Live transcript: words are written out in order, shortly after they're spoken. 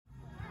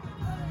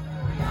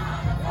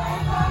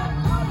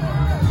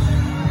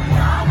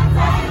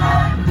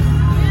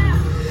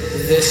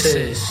This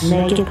is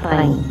Make It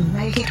Plain.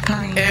 Make It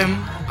Plain.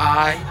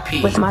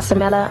 MIP. With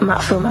Masamela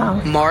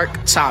Matfumo. Mark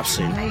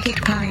Thompson. Make It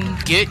Plain.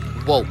 Get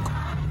woke.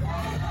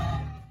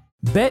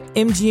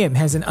 BetMGM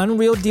has an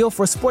unreal deal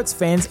for sports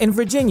fans in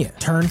Virginia.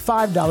 Turn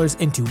 $5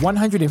 into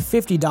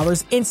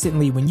 $150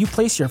 instantly when you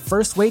place your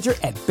first wager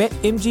at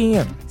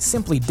BetMGM.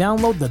 Simply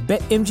download the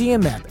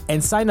BetMGM app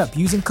and sign up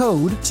using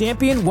code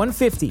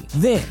Champion150.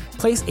 Then,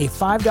 place a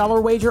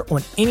 $5 wager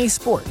on any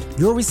sport.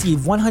 You'll receive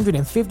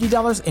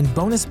 $150 in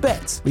bonus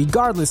bets,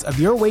 regardless of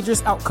your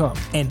wager's outcome.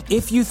 And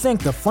if you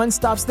think the fun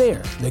stops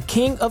there, the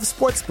king of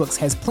sportsbooks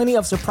has plenty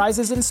of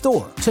surprises in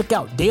store. Check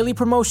out daily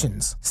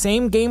promotions,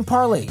 same-game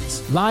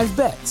parlays, live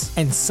bets,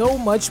 and so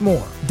much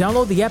more.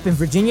 Download the app in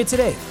Virginia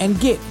today and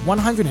get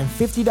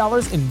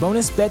 $150 in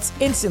bonus bets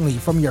instantly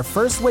from your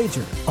first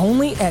wager.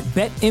 Only at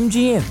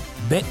BetMGM.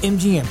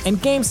 BetMGM and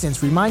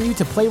GameSense remind you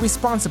to play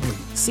responsibly.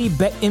 See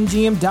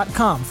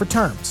BetMGM.com for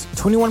terms.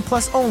 21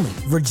 plus only.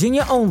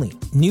 Virginia only.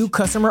 New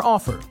customer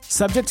offer.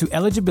 Subject to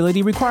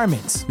eligibility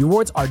requirements.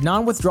 Rewards are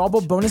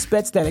non-withdrawable bonus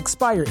bets that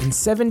expire in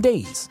 7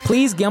 days.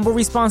 Please gamble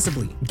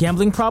responsibly.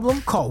 Gambling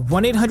problem? Call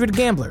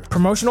 1-800-GAMBLER.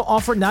 Promotional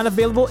offer not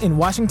available in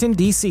Washington,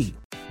 D.C.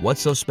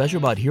 What's so special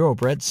about Hero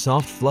Bread's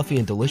soft, fluffy,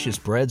 and delicious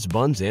breads,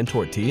 buns, and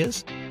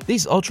tortillas?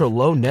 These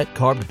ultra-low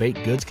net-carb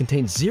baked goods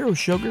contain zero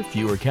sugar,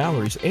 fewer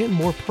calories, and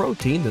more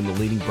protein than the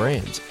leading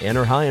brands, and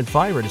are high in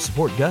fiber to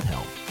support gut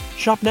health.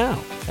 Shop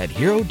now at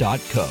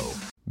hero.co.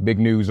 Big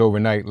news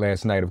overnight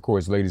last night, of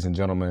course, ladies and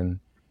gentlemen,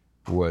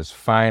 was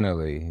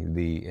finally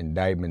the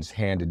indictments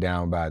handed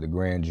down by the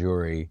grand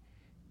jury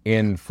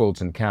in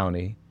Fulton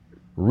County.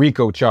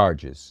 RICO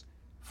charges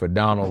for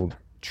Donald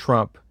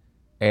Trump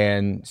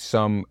and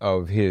some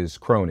of his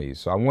cronies.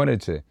 So I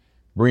wanted to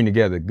bring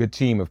together a good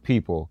team of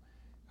people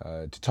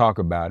to talk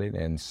about it,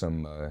 and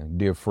some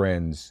dear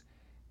friends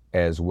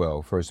as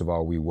well. First of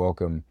all, we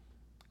welcome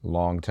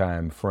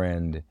longtime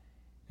friend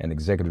and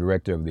executive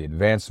director of the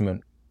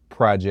Advancement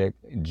Project,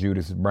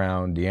 Judith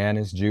Brown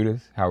Deannis.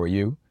 Judith, how are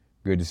you?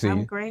 Good to see you.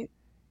 I'm great.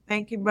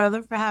 Thank you,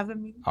 brother, for having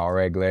me. All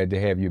right, glad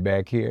to have you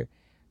back here.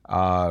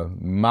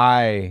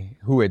 Someone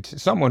who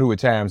at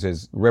times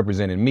has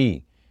represented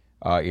me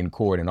in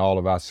court in all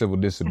of our civil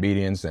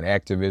disobedience and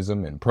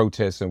activism and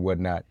protests and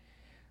whatnot,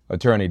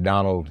 Attorney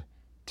Donald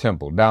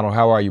Temple. Donald,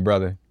 how are you,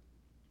 brother?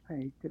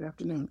 Hey, good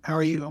afternoon. How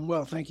are you? I'm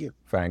well, thank you.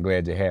 Fine,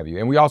 glad to have you.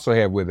 And we also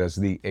have with us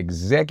the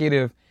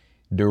executive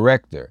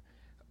director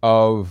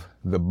of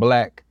the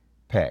Black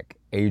PAC,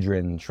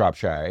 Adrian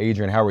Shropshire.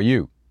 Adrian, how are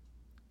you?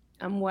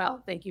 I'm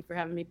well. Thank you for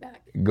having me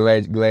back.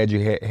 Glad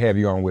you have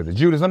you on with us.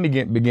 Judith, let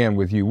me begin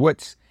with you.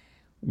 What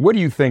do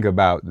you think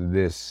about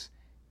this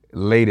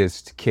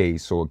latest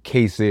case or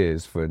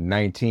cases for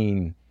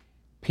 19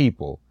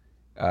 people?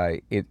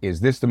 Is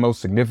this the most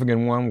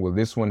significant one? Will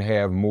this one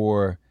have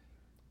more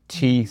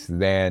teeth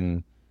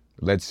than,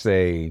 let's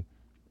say,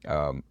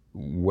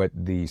 what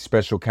the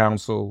special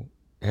counsel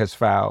has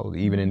filed,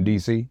 even in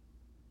D.C.?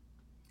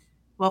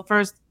 Well,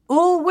 first,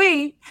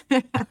 ooh-wee.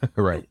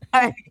 Right.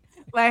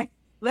 like,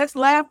 let's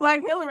laugh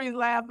like Hillary's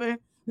laughing.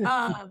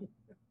 I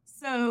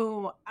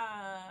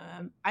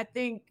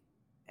think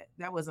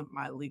that wasn't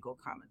my legal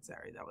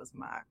commentary. That was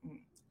my...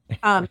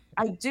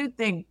 I do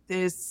think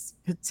this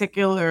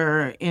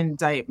particular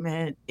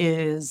indictment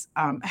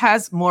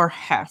has more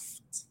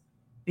heft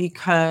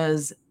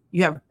because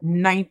you have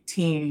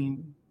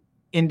 19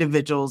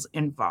 individuals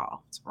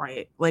involved,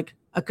 right? Like,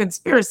 a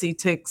conspiracy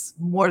takes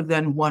more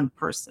than one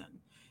person.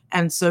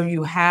 And so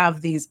you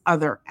have these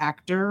other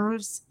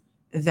actors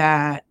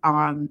that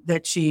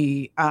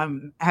she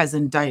has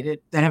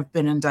indicted, that have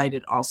been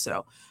indicted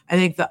also. I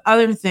think the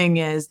other thing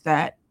is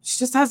that she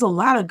just has a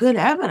lot of good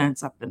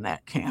evidence up in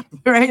that camp,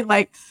 right?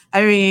 Like,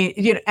 I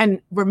mean,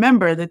 and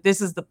remember that this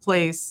is the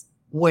place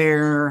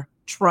where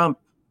Trump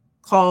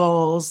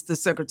calls the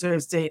Secretary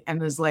of State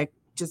and is like,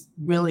 just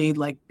really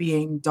like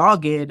being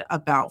dogged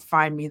about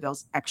find me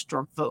those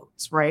extra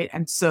votes, right?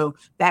 And so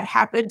that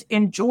happened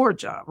in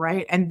Georgia,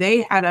 right? And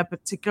they had a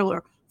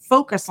particular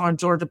focus on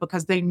Georgia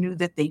because they knew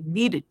that they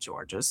needed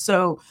Georgia.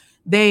 So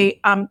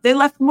they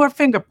left more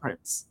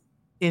fingerprints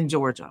in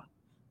Georgia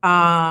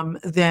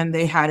than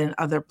they had in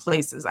other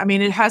places. I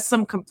mean, it has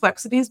some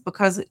complexities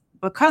because it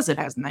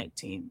has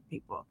 19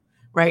 people,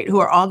 right? Who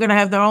are all going to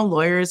have their own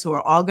lawyers, who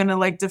are all going to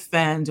like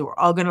defend, who are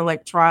all going to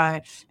like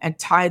try and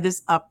tie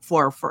this up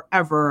for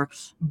forever.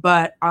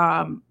 But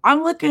I'm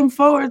looking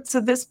forward to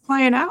this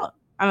playing out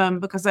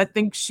because I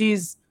think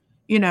she's,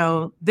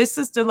 this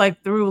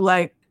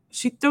sister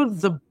she threw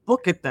the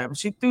book at them.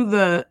 She threw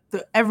the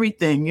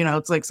everything,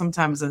 it's like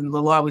sometimes in the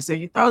law we say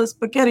you throw the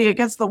spaghetti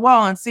against the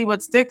wall and see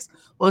what sticks.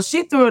 Well,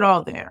 she threw it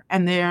all there,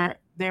 and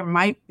there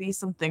might be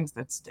some things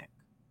that stick.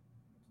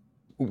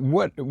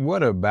 What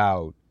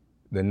about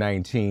the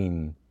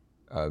 19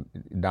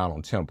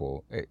 Donald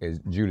Temple? As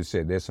Judith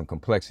said, there's some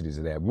complexities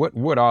of that.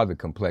 What are the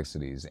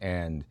complexities?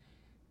 And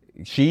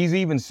she's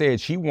even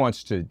said she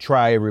wants to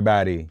try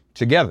everybody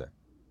together,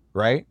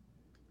 right?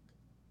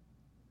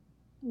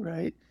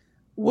 Right.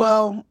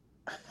 Well,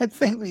 I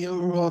think the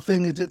overall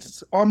thing is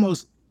it's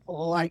almost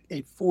like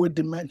a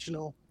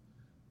four-dimensional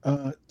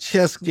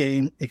chess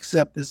game,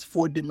 except there's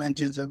 4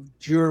 dimensions of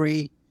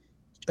jury,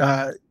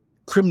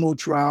 criminal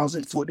trials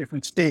in 4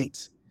 different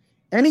states.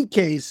 Any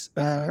case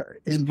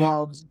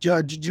involves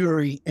judge,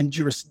 jury, and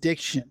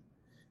jurisdiction.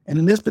 And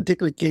in this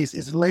particular case,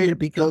 it's layered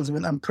because of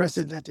an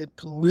unprecedented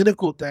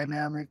political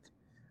dynamic,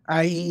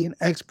 i.e. an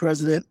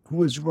ex-president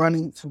who is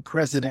running for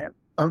president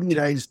of the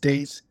United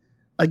States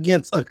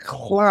against a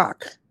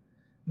clock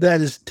that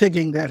is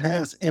ticking that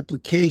has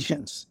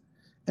implications.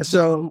 And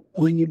so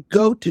when you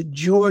go to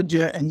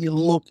Georgia and you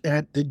look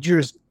at the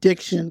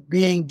jurisdiction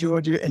being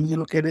Georgia and you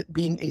look at it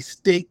being a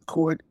state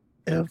court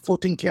in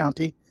Fulton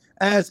County,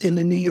 as in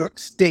the New York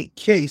State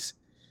case,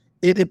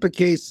 it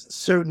implicates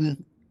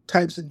certain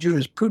types of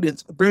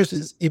jurisprudence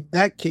versus if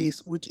that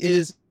case, which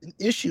is an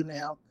issue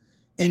now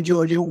in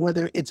Georgia,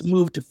 whether it's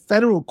moved to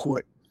federal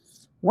court.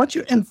 Once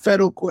you're in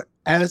federal court,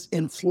 as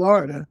in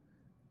Florida,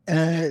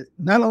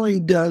 not only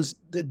does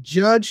the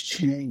judge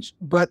change,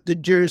 but the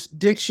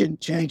jurisdiction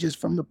changes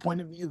from the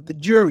point of view of the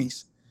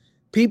juries.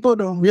 People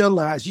don't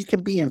realize you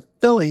can be in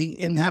Philly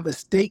and have a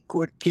state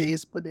court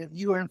case, but if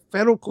you are in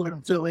federal court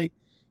in Philly,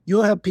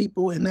 you'll have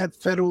people in that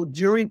federal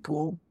jury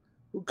pool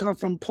who come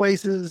from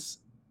places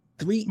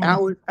 3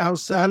 hours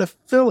outside of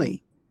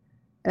Philly.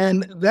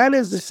 And that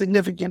is a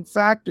significant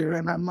factor.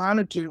 And I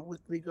monitor with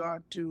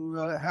regard to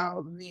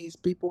how these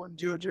people in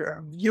Georgia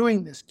are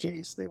viewing this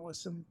case. There were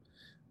some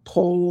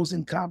polls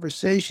and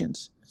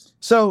conversations.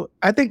 So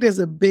I think there's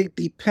a big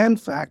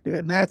depend factor,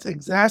 and that's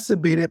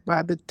exacerbated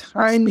by the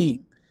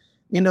timing.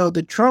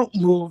 The Trump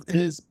move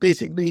is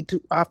basically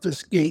to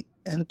obfuscate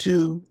and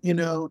to,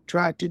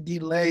 try to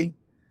delay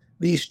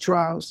these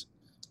trials.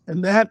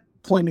 And that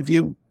point of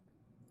view,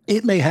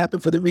 it may happen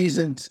for the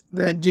reasons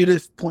that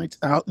Judith points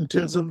out in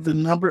terms of the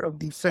number of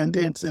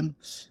defendants and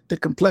the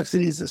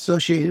complexities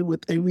associated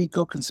with a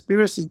RICO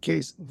conspiracy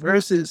case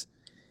versus,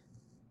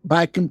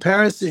 by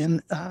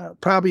comparison,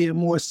 probably a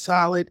more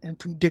solid and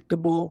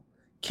predictable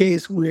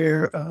case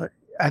where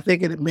I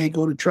think it may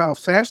go to trial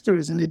faster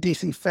is in the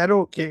DC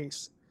federal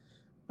case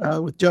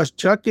with Judge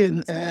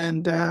Chutkan,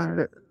 and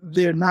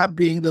there not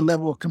being the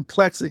level of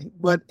complexity.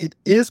 But it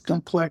is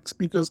complex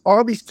because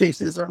all these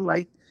cases are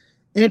like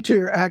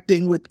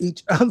interacting with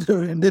each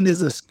other, and then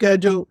there's a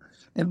schedule,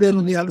 and then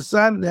on the other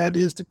side of that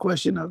is the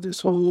question of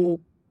this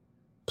whole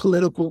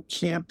political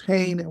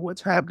campaign and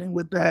what's happening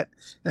with that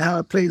and how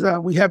it plays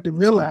out. We have to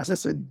realize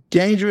that's a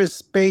dangerous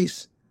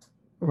space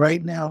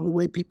right now, the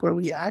way people are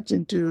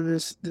reacting to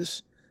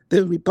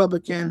the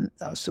Republican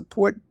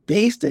support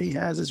base that he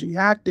has is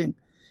reacting.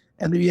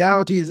 And the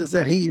reality is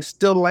that he is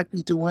still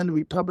likely to win the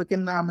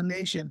Republican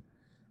nomination.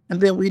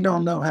 And then we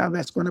don't know how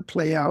that's going to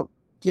play out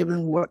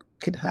given what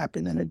could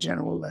happen in a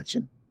general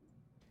election.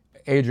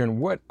 Adrian,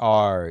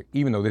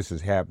 even though this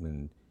is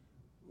happening,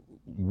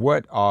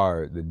 what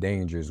are the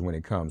dangers when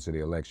it comes to the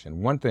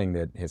election? One thing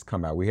that has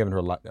come out, we haven't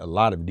heard a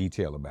lot of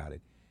detail about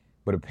it,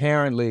 but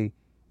apparently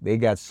they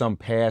got some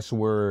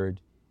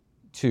password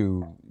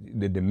to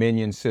the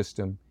Dominion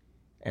system.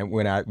 And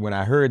when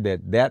I heard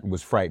that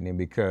was frightening,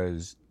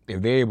 because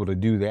if they're able to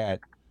do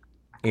that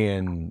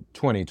in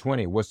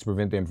 2020, what's to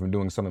prevent them from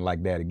doing something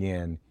like that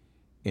again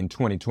in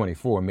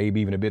 2024, maybe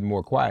even a bit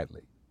more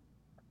quietly?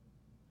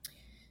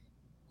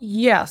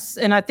 Yes,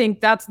 and I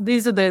think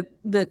these are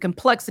the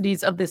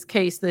complexities of this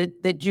case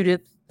that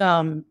Judith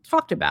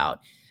talked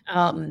about.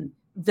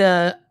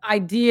 The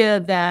idea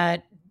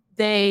that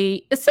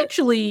they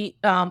essentially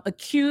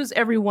accuse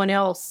everyone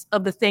else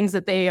of the things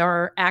that they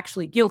are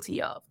actually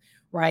guilty of,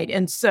 right?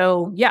 And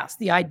so, yes,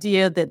 the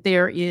idea that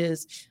there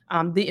is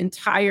the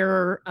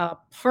entire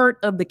part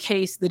of the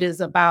case that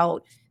is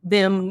about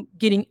them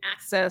getting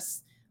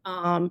access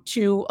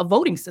to a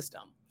voting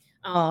system.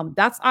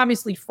 That's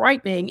obviously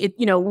frightening.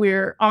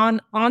 We're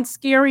on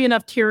scary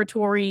enough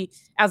territory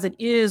as it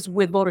is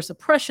with voter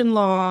suppression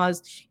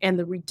laws and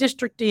the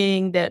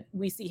redistricting that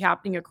we see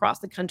happening across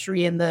the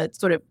country, and the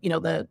sort of,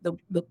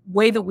 the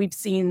way that we've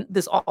seen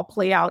this all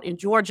play out in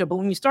Georgia. But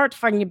when you start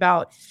talking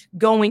about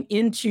going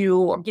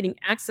into or getting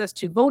access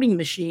to voting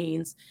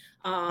machines,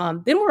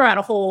 then we're at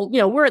a whole,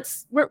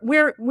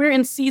 we're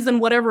in season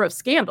whatever of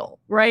scandal,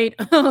 right?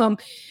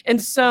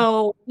 And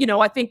so,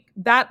 I think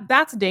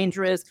that's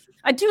dangerous.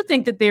 I do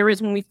think that there is,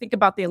 when we think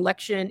about the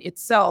election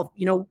itself,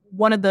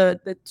 one of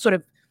the sort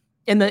of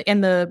in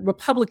the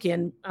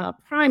Republican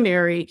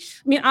primary,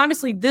 I mean,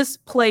 obviously this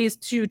plays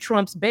to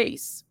Trump's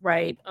base,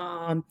 right?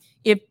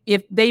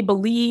 If they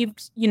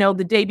believed,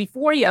 the day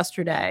before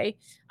yesterday,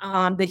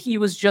 that he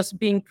was just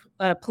being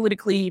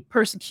politically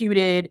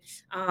persecuted,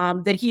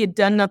 that he had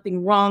done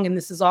nothing wrong, and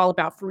this is all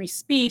about free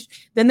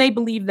speech, then they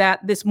believe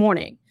that this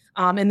morning.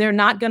 And they're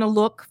not going to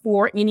look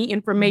for any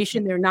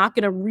information. They're not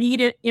going to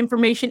read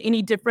information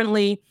any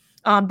differently.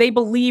 They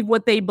believe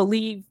what they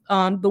believe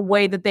the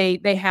way that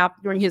they have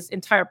during his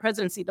entire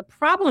presidency. The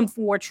problem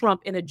for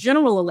Trump in a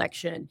general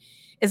election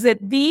is that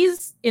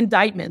these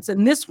indictments,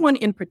 and this one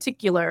in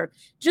particular,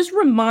 just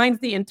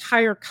reminds the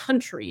entire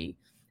country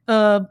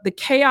of the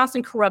chaos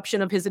and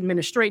corruption of his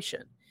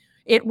administration.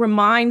 It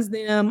reminds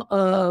them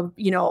of,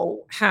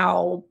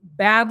 how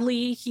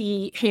badly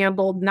he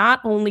handled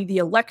not only the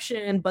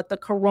election, but the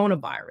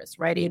coronavirus,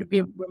 right? It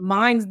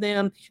reminds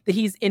them that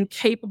he's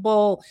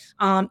incapable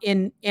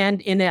and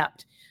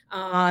inept.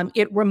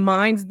 It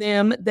reminds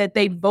them that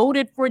they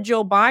voted for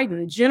Joe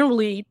Biden,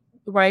 generally,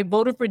 right?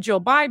 Voted for Joe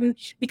Biden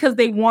because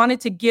they wanted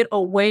to get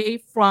away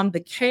from the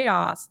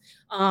chaos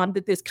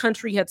that this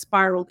country had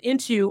spiraled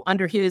into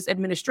under his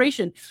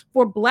administration.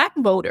 For Black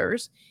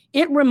voters,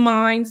 it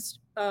reminds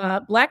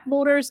Black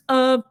voters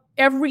of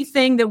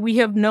everything that we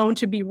have known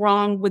to be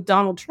wrong with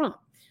Donald Trump.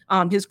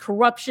 His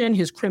corruption,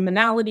 his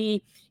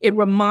criminality. It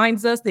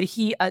reminds us that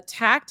he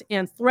attacked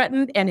and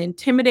threatened and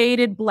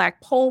intimidated Black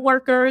poll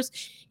workers.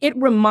 It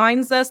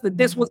reminds us that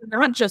this was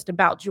not just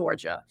about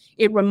Georgia.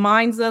 It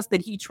reminds us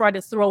that he tried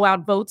to throw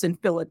out votes in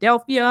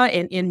Philadelphia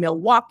and in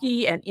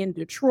Milwaukee and in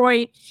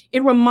Detroit.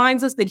 It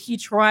reminds us that he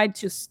tried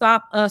to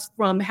stop us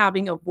from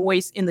having a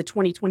voice in the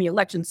 2020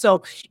 election.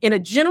 So in a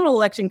general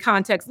election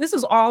context, this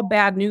is all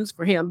bad news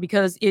for him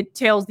because it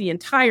tells the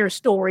entire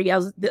story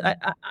as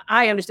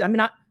I understand. I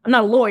mean, I'm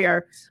not a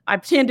lawyer. I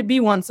pretend to be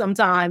one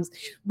sometimes,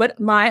 but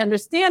my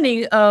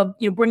understanding of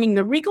bringing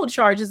the RICO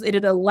charges,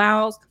 it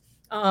allows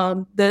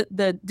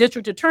the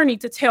district attorney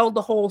to tell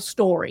the whole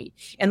story,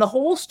 and the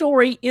whole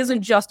story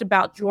isn't just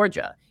about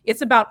Georgia.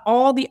 It's about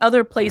all the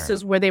other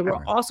places where they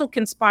were also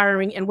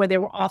conspiring and where they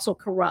were also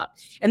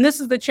corrupt. And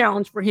this is the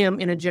challenge for him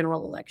in a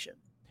general election.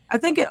 I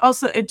think it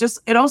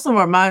also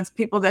reminds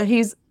people that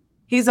he's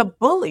a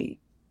bully.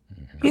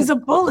 He's a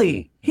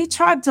bully. He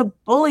tried to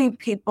bully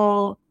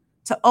people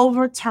to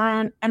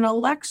overturn an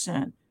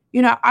election.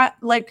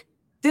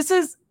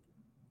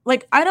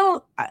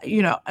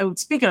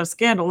 Speaking of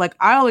scandal,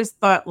 I always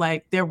thought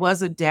there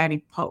was a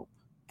Daddy Pope.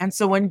 And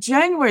so when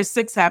January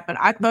 6th happened,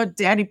 I thought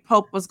Daddy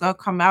Pope was going to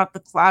come out the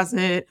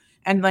closet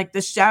and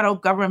the shadow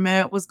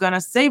government was going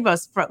to save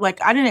us.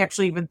 I didn't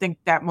actually even think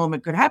that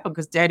moment could happen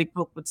because Daddy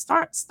Pope would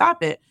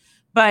stop it.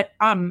 But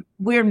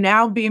we're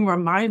now being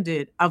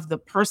reminded of the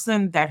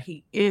person that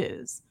he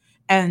is.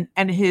 And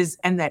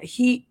that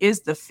he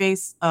is the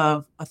face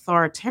of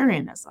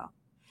authoritarianism,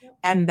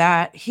 and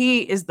that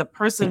he is the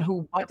person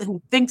who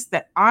thinks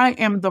that I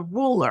am the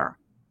ruler.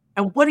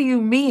 And what do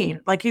you mean?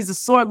 He's a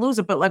sore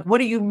loser, but what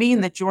do you mean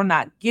that you're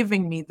not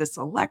giving me this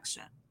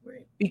election?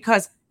 Right.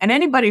 Because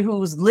anybody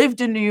who's lived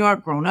in New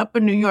York, grown up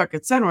in New York,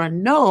 et cetera,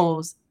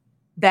 knows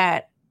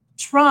that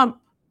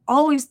Trump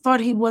always thought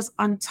he was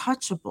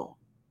untouchable,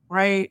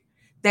 right?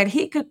 That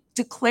he could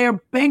declare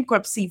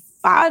bankruptcy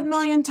 5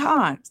 million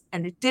times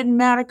and it didn't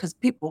matter because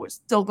people were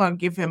still going to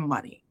give him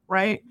money,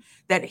 right?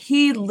 That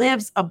he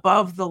lives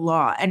above the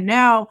law. And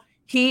now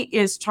he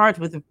is charged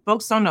with, if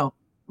folks don't know,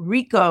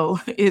 RICO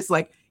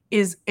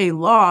is a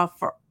law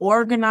for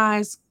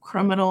organized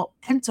criminal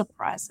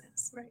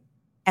enterprises. Right.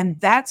 And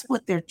that's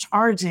what they're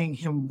charging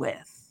him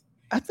with.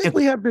 I think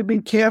we have to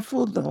be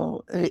careful,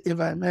 though,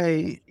 if I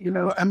may.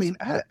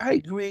 I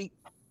agree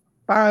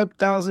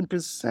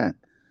 5,000%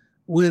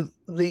 with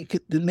the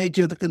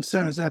nature of the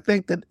concerns. I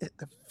think that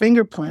the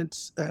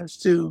fingerprints as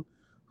to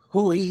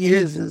who he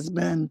is has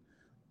been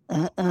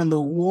on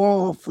the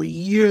wall for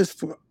years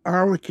for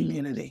our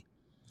community.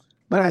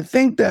 But I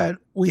think that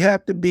we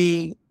have to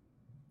be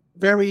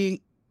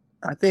very,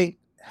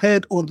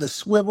 head on the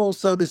swivel,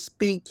 so to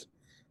speak,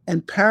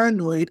 and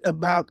paranoid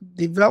about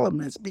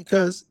developments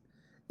because,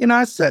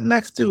 I sat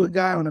next to a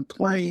guy on a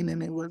plane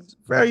and it was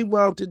a very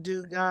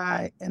well-to-do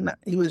guy. And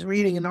he was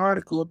reading an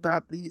article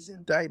about these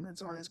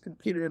indictments on his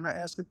computer. And I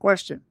asked a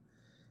question.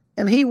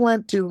 And he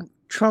went to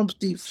Trump's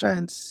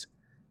defense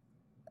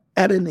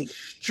at an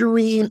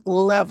extreme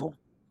level.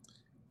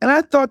 And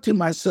I thought to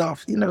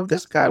myself, if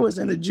this guy was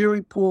in a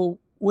jury pool,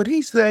 would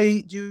he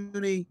say,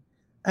 Judy,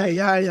 hey,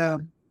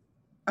 I'm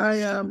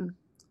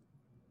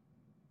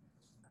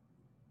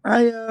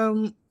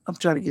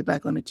trying to get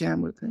back on the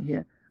camera thing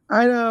here.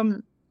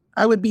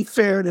 I would be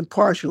fair and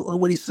impartial, or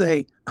would he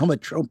say, I'm a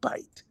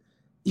Trumpite?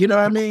 You know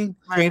what I mean?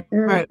 Right.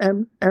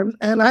 And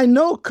I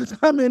know because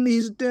I'm in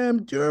these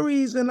damn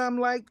juries and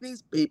I'm like,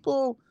 these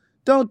people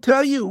don't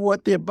tell you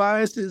what their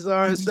biases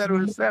are, et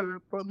cetera, et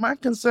cetera. But my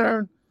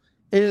concern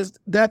is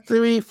that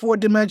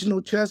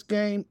 3-4-dimensional chess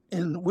game,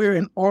 and we're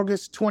in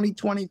August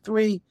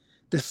 2023.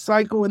 The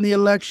cycle in the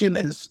election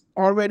is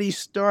already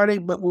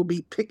starting, but will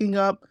be picking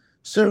up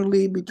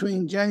certainly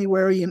between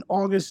January and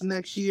August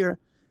next year.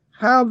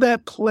 How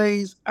that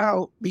plays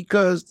out,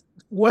 because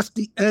what's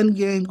the end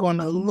game going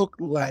to look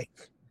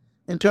like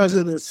in terms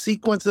of the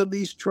sequence of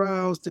these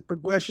trials, the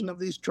progression of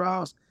these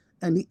trials,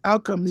 and the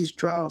outcome of these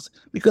trials?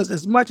 Because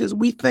as much as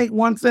we think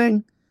one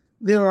thing,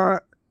 there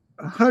are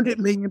 100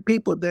 million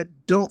people that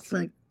don't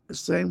think the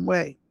same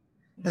way.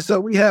 And so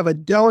we have a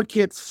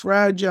delicate,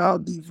 fragile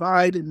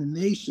divide in the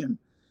nation,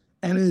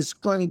 and it's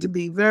going to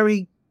be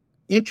very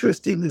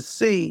interesting to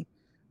see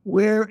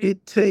where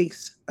it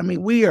takes. I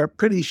mean, we are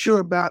pretty sure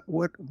about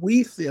what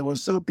we feel, and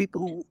some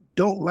people who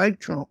don't like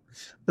Trump,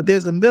 but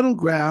there's a middle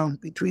ground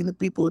between the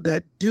people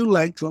that do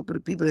like Trump and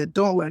the people that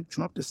don't like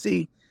Trump to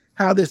see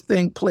how this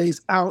thing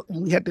plays out.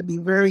 And we have to be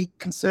very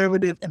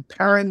conservative and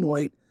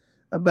paranoid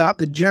about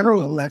the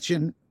general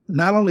election,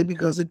 not only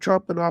because of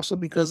Trump, but also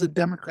because of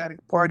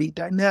Democratic Party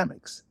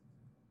dynamics.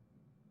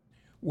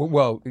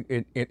 Well,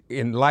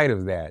 in light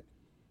of that,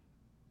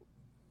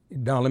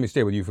 Don, let me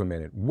stay with you for a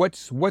minute.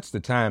 What's the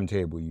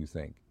timetable you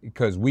think?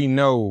 Because we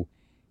know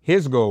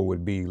his goal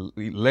would be,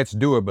 let's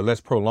do it, but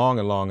let's prolong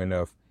it long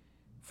enough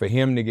for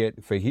him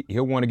to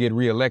he'll want to get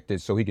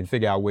reelected so he can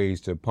figure out ways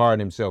to pardon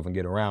himself and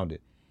get around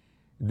it.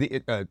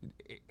 The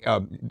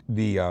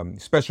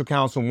special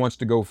counsel wants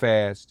to go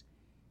fast.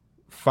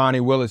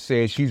 Fonnie Willis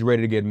says she's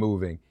ready to get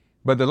moving.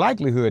 But the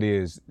likelihood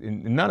is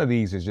none of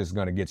these is just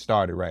going to get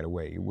started right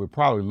away. We're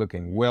probably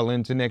looking well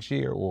into next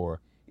year,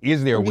 or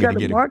is there a way to get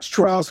it? You got a March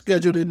trial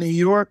scheduled in New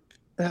York.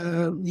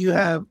 You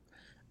have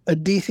a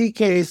DC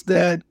case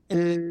that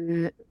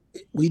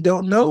we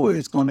don't know where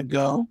it's going to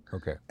go.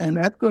 Okay. And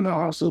that's going to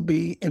also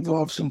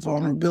involve some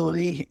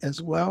vulnerability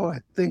as well. I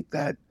think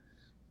that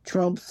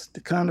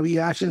the kind of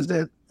reactions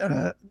that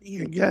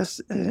your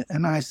guest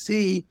and I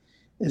see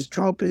is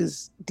Trump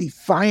is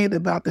defiant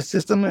about the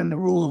system and the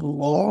rule of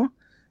law.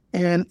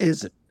 And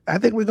I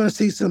think we're going to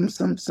see some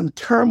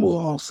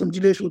turmoil, some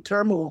judicial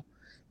turmoil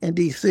in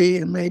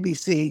DC, and maybe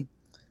see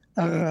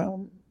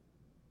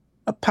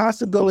a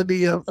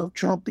possibility of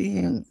Trump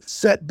being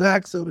set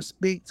back, so to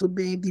speak, for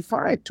being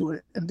defiant to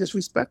it and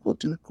disrespectful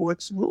to the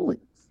court's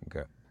ruling.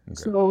 Okay.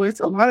 So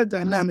it's a lot of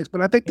dynamics,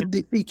 but I think the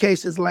DC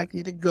case is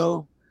likely to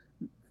go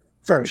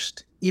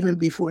first, even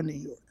before New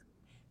York.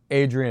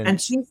 Adrian. And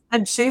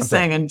she's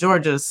saying in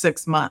Georgia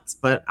 6 months,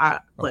 but I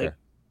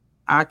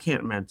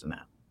can't imagine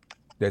that.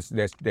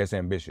 That's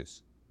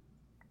ambitious.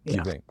 Yeah.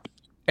 You think?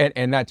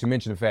 And not to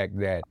mention the fact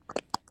that,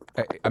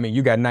 I mean,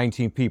 you got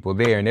 19 people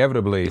there.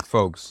 Inevitably,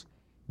 folks,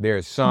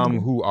 there's some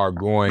who are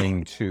they're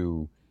going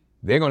to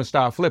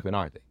start flipping,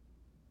 aren't they?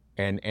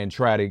 And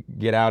try to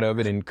get out of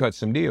it and cut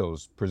some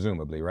deals,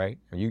 presumably, right?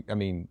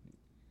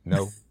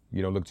 No,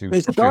 you don't look too. They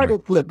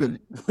started flipping.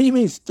 What do you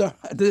mean start?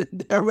 They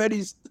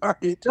already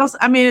started.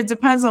 It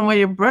depends on where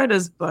your bread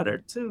is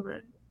buttered too,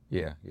 right?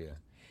 Yeah.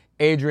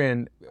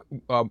 Adrian,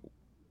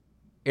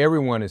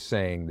 everyone is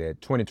saying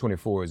that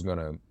 2024 is going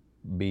to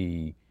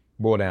be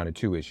boiled down to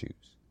two issues.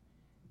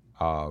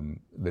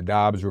 The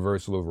Dobbs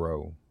reversal of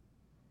Roe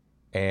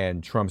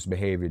and Trump's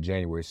behavior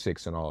January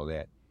 6th and all of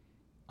that.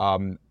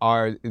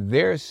 Are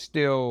there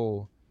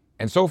still,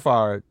 and so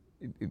far,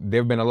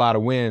 there have been a lot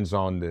of wins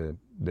on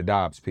the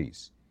Dobbs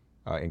piece,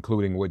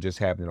 including what just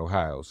happened in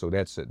Ohio. So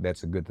that's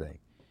a good thing.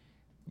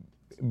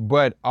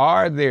 But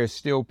are there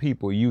still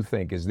people you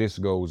think, as this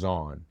goes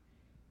on,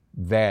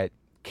 that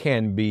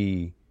can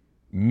be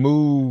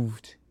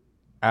moved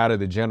out of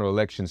the general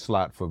election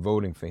slot for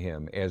voting for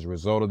him as a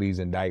result of these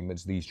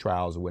indictments, these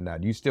trials and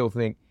whatnot? Do you still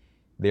think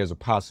there's a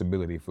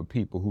possibility for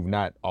people who've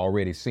not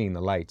already seen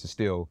the light to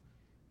still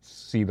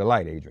see the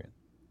light, Adrian?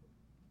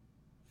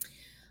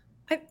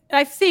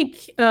 I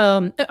think,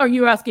 are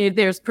you asking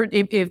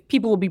if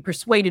people will be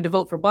persuaded to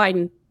vote for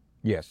Biden?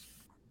 Yes.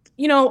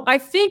 I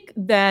think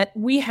that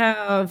we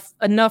have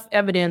enough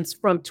evidence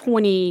from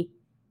 20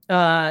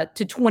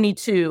 to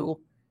 22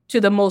 to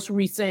the most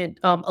recent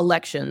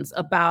elections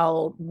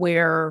about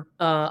where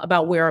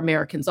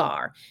Americans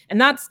are. And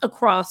that's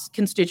across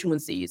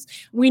constituencies.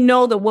 We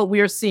know that what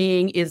we're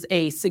seeing is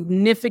a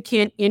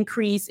significant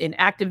increase in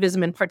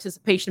activism and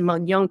participation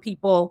among young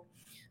people.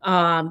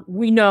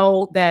 We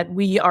know that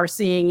we are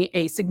seeing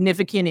a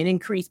significant and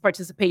increased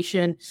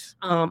participation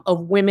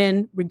of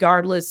women,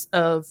 regardless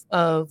of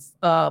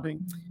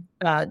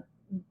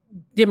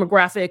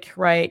demographic,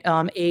 right,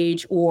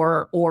 age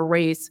or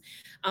race.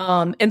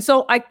 And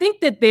so I think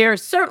that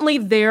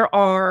there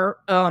are,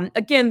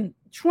 again,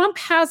 Trump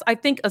has, I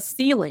think, a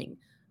ceiling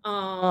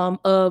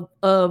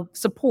of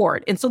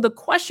support. And so the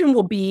question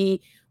will be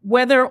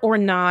whether or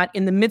not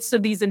in the midst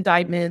of these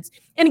indictments,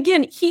 and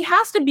again, he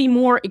has to be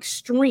more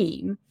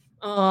extreme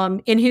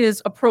in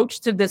his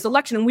approach to this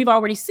election. And we've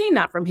already seen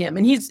that from him.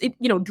 And he's,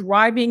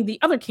 driving the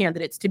other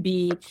candidates to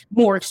be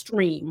more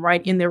extreme,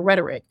 right, in their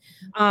rhetoric.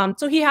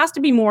 So he has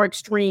to be more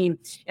extreme.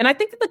 And I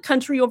think that the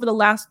country over the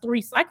last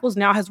 3 cycles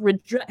now has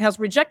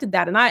rejected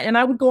that. And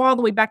I would go all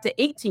the way back to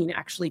 18,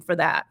 actually, for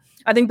that.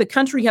 I think the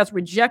country has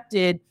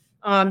rejected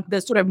the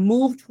sort of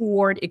move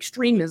toward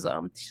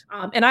extremism.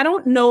 And I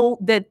don't know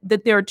that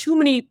there are too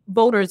many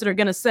voters that are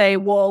going to say,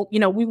 well,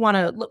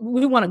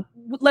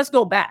 let's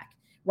go back.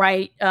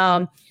 Right.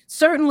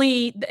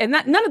 Certainly. And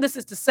none of this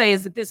is to say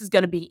is that this is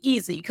going to be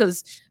easy,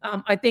 because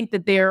I think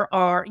that there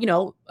are,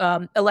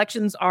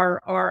 elections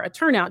are a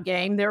turnout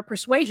game. They're a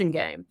persuasion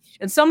game.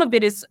 And some of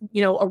it is,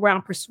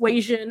 around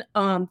persuasion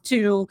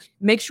to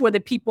make sure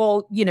that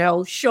people,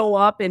 show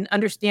up and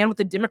understand what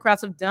the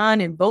Democrats have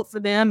done and vote for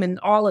them and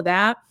all of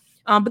that.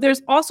 But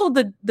there's also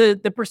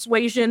the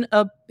persuasion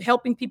of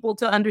helping people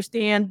to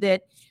understand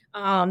that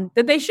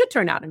that they should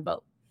turn out and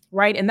vote.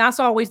 Right. And that's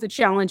always the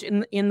challenge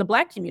in the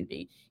Black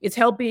community. It's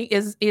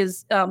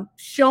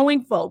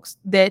showing folks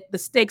that the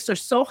stakes are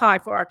so high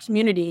for our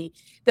community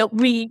that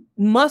we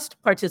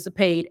must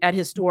participate at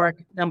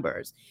historic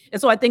numbers. And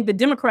so I think the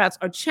Democrats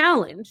are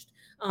challenged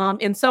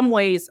in some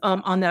ways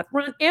on that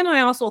front. And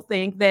I also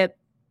think that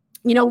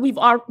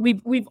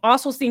We've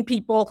also seen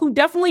people who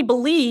definitely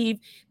believe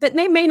that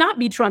they may not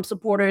be Trump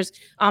supporters,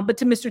 but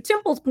to Mr.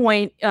 Temple's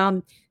point,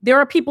 there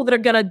are people that are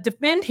going to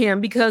defend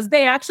him because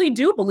they actually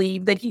do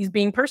believe that he's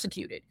being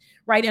persecuted,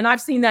 right? And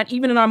I've seen that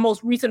even in our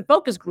most recent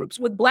focus groups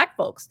with Black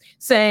folks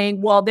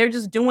saying, well, they're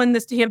just doing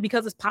this to him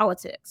because it's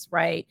politics,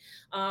 right?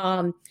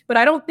 But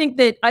I think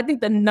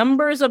the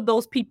numbers of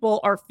those people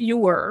are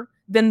fewer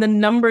than the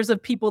numbers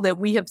of people that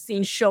we have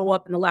seen show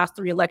up in the last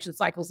 3 election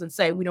cycles and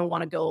say, we don't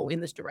want to go in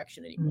this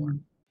direction anymore.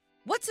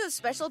 What's so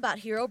special about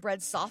Hero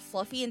Bread's soft,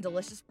 fluffy, and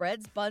delicious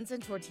breads, buns,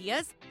 and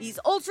tortillas? These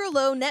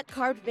ultra-low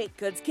net-carb baked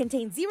goods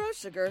contain 0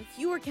 sugar,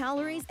 fewer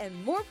calories, and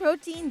more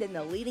protein than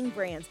the leading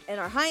brands, and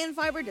are high in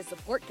fiber to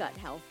support gut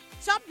health.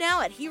 Shop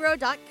now at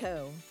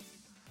hero.co.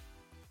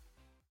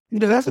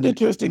 That's an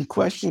interesting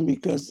question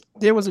because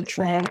there was a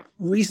trial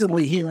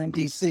recently here in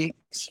D.C.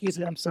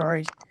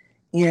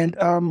 And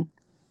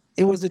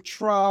it was a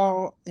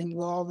trial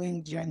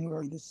involving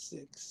January the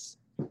 6th,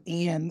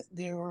 and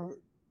there were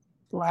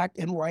Black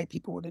and white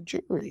people in the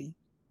jury.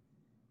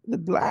 The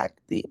Black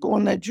people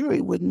in that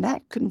jury would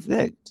not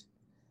convict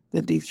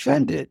the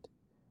defendant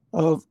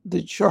of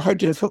the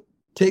charge of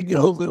taking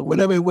over,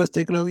 whatever it was,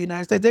 taking over the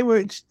United States. They were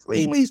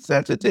extremely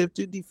sensitive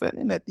to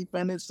defending that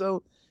defendant,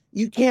 so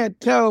you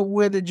can't tell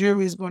where the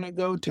jury is going to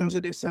go in terms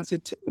of their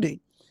sensitivity.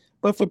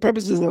 But for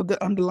purposes of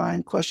the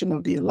underlying question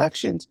of the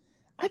elections,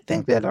 I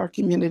think that our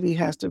community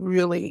has to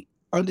really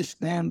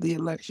understand the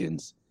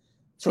elections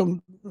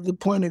from the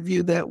point of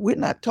view that we're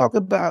not talking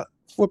about,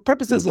 for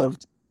purposes of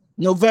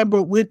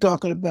November, we're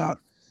talking about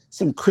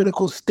some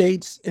critical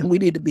states, and we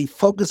need to be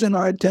focusing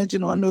our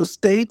attention on those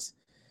states: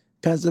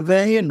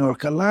 Pennsylvania, North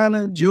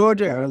Carolina,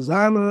 Georgia,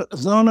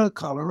 Arizona,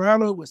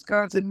 Colorado,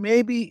 Wisconsin,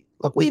 maybe.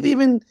 Look, we've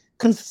even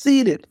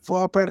conceded, for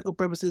all practical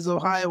purposes,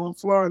 Ohio and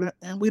Florida,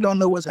 and we don't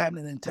know what's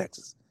happening in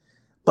Texas.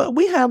 But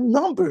we have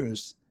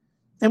numbers.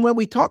 And when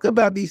we talk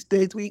about these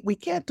states, we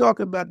can't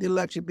talk about the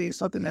election being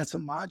something that's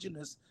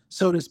homogenous,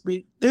 so to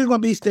speak. There's going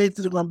to be states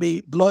that are going to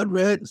be blood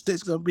red and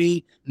states going to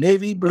be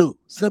navy blue.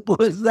 Simple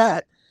as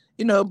that.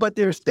 But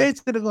there are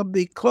states that are going to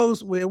be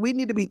close where we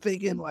need to be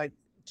thinking like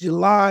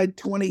July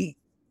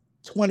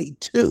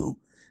 2022.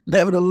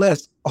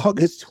 Nevertheless,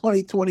 August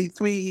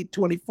 2023,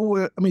 20,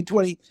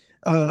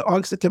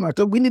 August, September,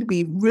 October. We need to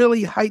be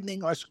really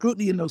heightening our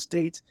scrutiny in those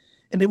states.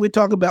 And then we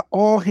talk about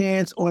all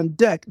hands on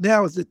deck.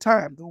 Now is the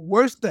time. The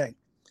worst thing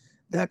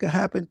that could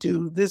happen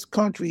to this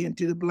country and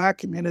to the Black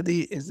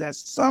community is that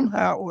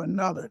somehow or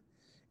another,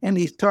 in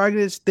these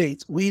targeted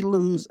states, we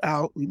lose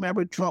out.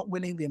 Remember Trump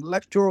winning the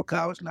Electoral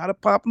College, not a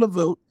popular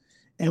vote.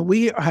 And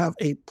we have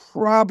a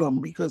problem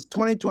because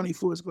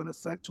 2024 is going to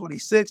affect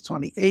 26,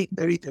 28,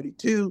 30,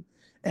 32.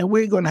 And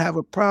we're going to have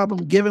a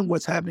problem given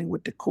what's happening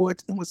with the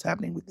courts and what's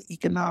happening with the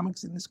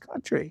economics in this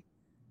country.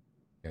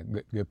 Yeah,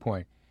 good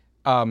point.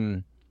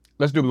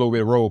 Let's do a little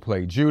bit of role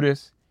play.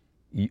 Judith,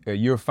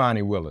 you're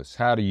Fonnie Willis.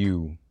 How do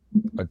you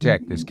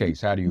attack this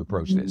case? How do you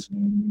approach this?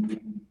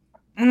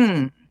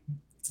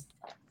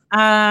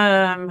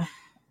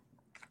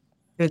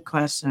 Good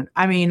question.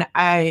 I mean,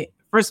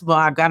 first of all,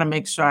 I got to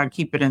make sure I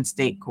keep it in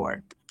state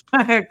court.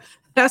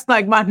 That's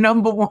like my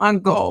number one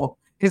goal,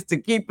 is to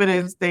keep it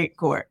in state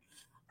court.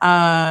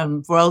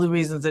 For all the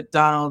reasons that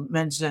Donald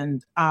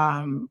mentioned,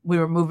 we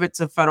remove it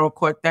to federal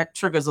court. That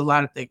triggers a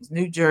lot of things: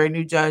 new jury,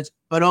 new judge,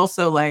 but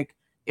also like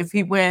if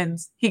he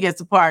wins, he gets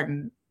a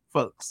pardon,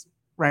 folks,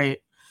 right?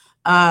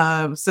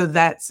 So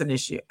that's an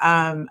issue.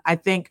 I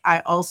think I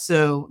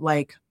also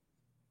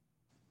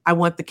I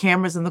want the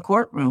cameras in the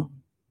courtroom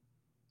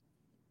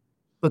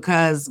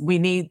because we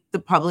need the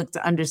public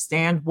to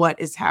understand what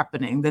is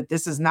happening, that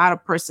this is not a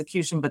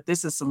persecution, but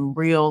this is some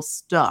real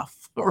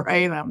stuff,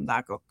 right? I'm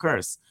not going to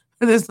curse.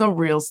 There's some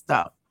real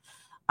stuff.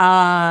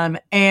 I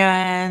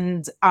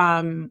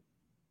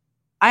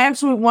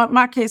actually want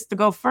my case to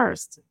go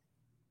first.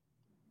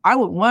 I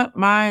would want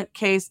my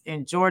case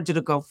in Georgia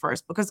to go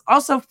first because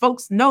also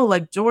folks know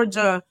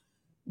Georgia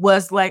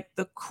was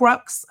the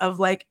crux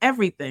of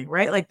everything,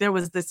 right? There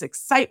was this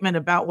excitement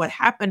about what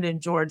happened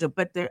in Georgia,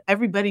 but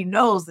everybody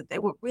knows that they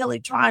were really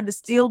trying to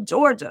steal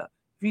Georgia.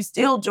 If you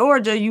steal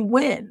Georgia, you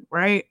win,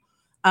 right?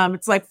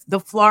 It's like the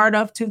Florida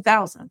of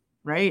 2000,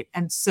 right?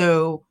 And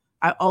so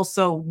I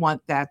also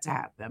want that to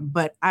happen.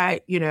 But and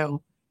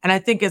I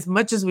think as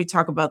much as we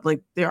talk about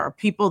there are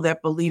people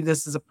that believe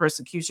this is a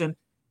persecution,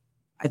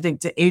 I think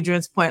to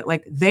Adrian's point,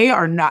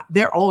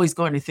 they're always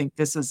going to think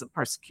this is a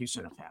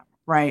persecution of him,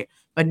 right?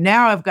 But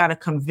now I've got to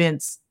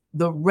convince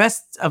the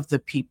rest of the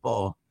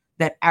people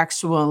that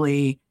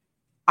actually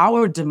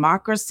our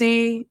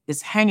democracy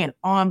is hanging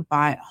on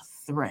by a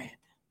thread,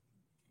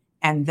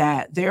 and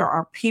that there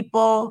are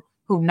people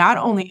who not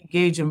only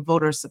engage in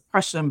voter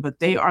suppression, but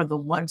they are the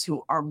ones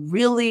who are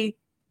really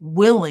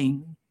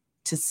willing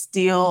to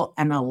steal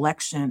an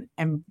election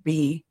and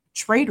be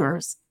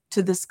traitors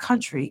to this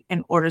country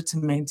in order to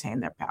maintain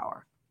their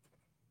power.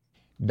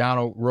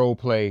 Donald, role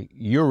play,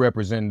 you're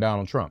representing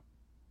Donald Trump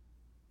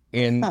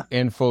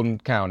in Fulton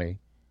County.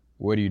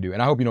 What do you do?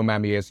 And I hope you don't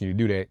mind me asking you to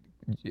do that,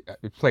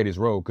 play this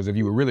role, because if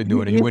you were really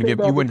doing it, you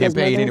wouldn't get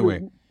paid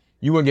anyway.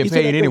 You wouldn't He get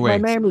said paid that 'cause anyway.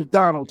 my name is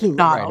Donald too.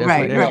 Donald,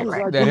 Right, right, that helps.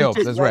 right. That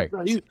helps. That's right.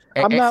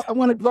 I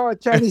want to draw a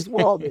Chinese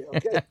wall there.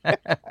 Okay.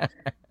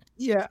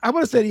 Yeah, I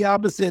want to say the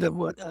opposite of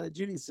what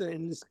Judy said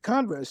in this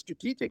converse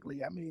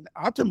strategically. I mean,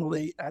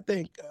 ultimately, I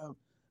think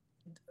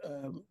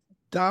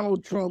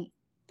Donald Trump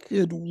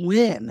could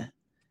win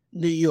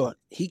New York.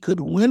 He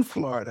could win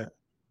Florida.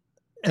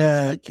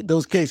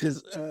 Those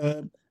cases.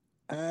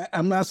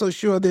 I'm not so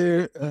sure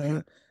they're,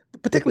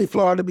 particularly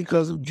Florida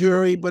because of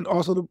jury, but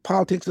also the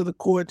politics of the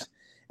courts.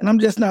 And I'm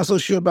just not so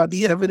sure about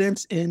the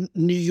evidence in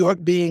New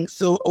York being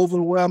so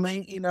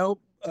overwhelming,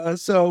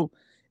 So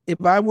if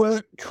I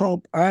were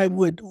Trump, I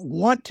would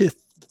want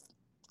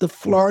the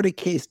Florida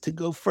case to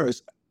go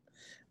first,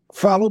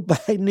 followed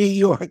by New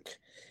York.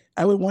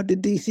 I would want the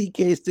DC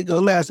case to go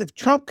last. If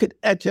Trump could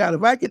etch out,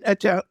 if I could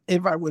etch out,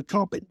 if I were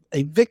Trump,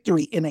 a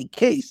victory in a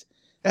case,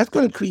 that's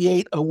going to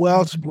create a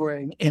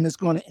wellspring and it's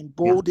going to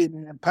embolden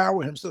and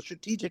empower him. So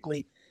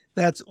strategically,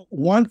 that's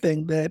one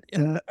thing that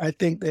I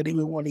think that he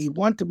would want. He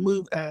want to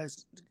move,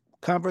 as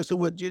converse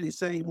with what Judy's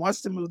saying, he wants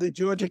to move the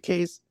Georgia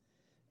case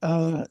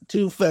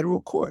to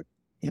federal court,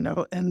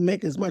 and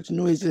make as much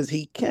noise as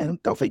he can.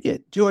 Don't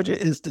forget, Georgia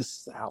is the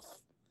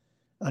South.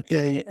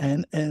 Okay,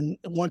 and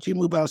once you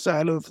move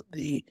outside of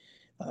the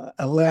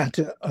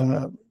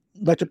Atlanta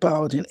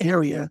metropolitan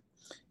area,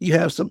 you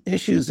have some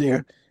issues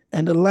there.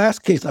 And the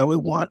last case I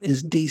would want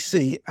is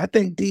D.C. I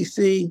think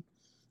D.C.,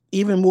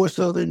 even more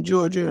so than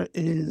Georgia,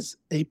 is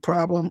a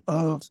problem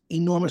of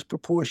enormous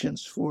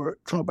proportions for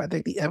Trump. I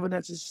think the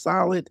evidence is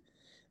solid.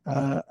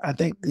 I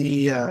think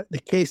the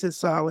case is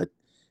solid.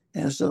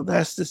 And so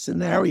that's the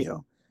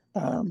scenario.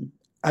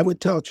 I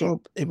would tell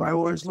Trump, if I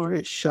were his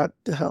lawyer, shut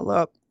the hell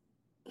up.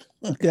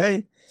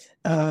 Okay.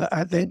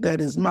 I think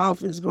that his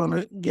mouth is going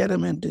to get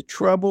him into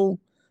trouble.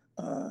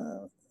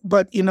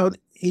 But,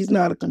 he's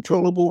not a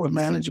controllable or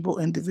manageable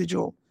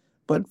individual.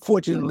 But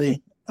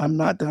fortunately, I'm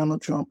not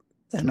Donald Trump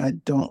and I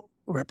don't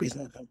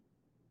represent him.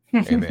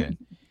 Amen.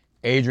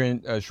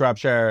 Adrian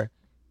Shropshire,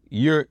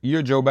 you're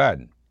Joe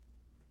Biden.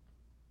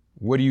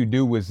 What do you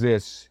do with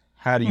this?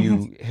 How do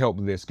you help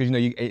this? Because,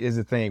 it's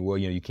a thing, well,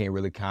 you can't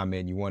really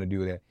comment. You want to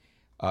do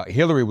that.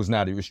 Hillary was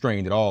not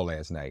restrained at all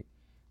last night.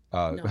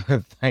 No.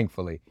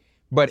 Thankfully.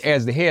 But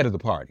as the head of the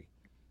party,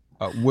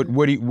 what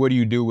do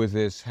you do with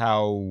this?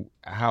 How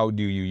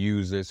do you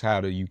use this?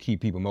 How do you keep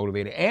people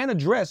motivated and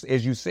address,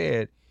 as you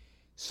said,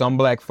 some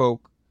black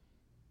folk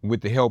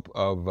with the help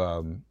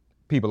of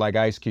people like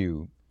Ice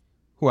Cube,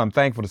 who I'm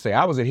thankful to say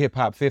I was at Hip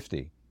Hop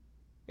 50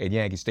 at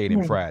Yankee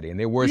Stadium Friday, and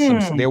there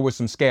was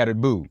some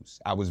scattered boos.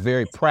 I was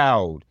very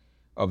proud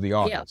of the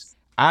audience. Yes.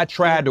 I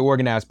tried to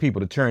organize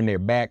people to turn their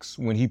backs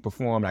when he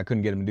performed. I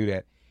couldn't get them to do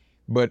that.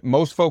 But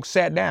most folks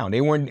sat down.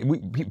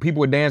 People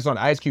would dance on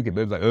Ice Cube, but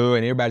it was like,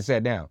 and everybody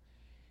sat down.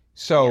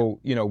 So,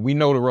 we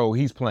know the role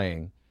he's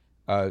playing.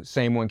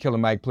 Same one Killer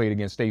Mike played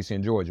against Stacey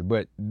in Georgia.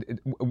 But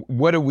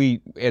what do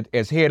we,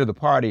 as head of the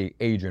party,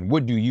 Adrian,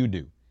 what do you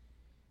do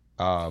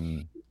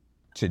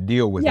to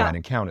deal with that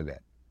and counter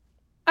that?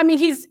 I mean,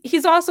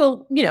 he's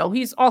also,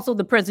 he's also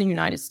the president of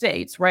the United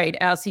States, right,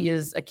 as he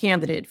is a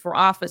candidate for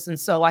office. And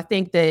so I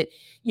think that,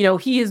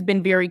 he has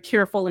been very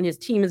careful and his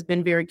team has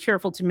been very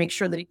careful to make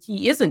sure that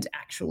he isn't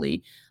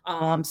actually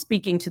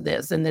speaking to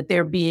this and that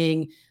they're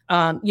being,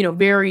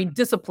 very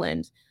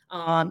disciplined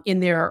in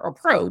their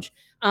approach.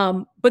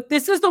 But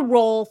this is the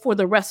role for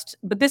the rest.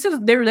 But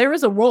there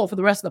is a role for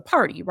the rest of the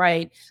party,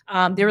 right?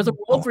 There is a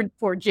role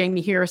for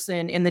Jamie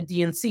Harrison and the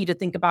DNC to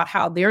think about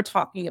how they're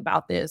talking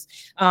about this,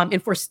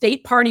 and for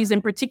state parties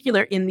in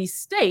particular in these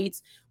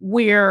states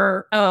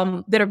where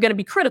that are going to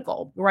be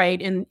critical,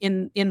 right?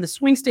 In the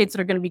swing states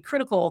that are going to be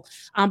critical,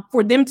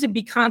 for them to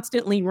be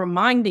constantly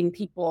reminding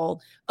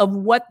people of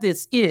what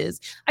this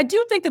is. I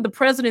do think that the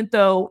president,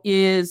 though,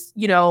 is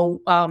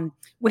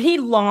when he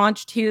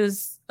launched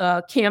his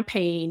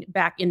campaign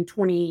back in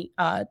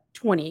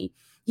 2020,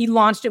 he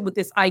launched it with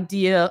this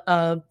idea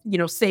of,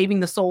 saving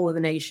the soul of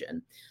the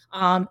nation.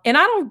 And I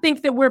don't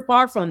think that we're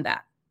far from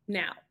that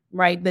now,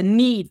 right? The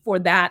need for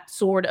that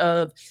sort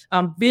of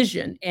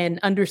vision and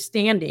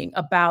understanding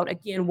about,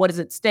 again, what is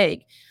at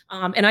stake.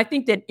 And I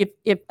think that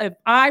if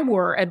I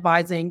were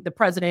advising the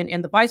president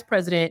and the vice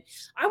president,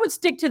 I would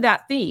stick to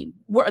that theme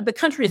where the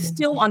country is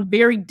still on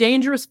very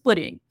dangerous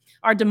footing.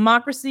 Our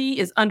democracy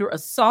is under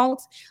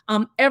assault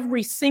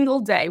every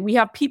single day. We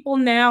have people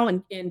now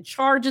in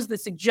charges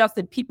that suggest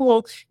that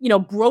people,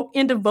 broke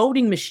into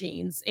voting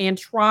machines and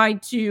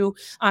tried to,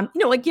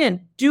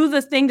 again, do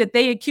the thing that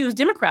they accuse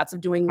Democrats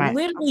of doing,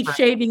 literally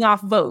shaving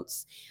off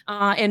votes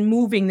and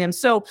moving them.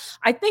 So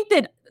I think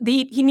that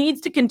he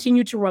needs to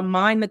continue to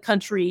remind the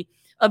country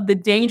of the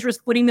dangerous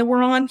footing that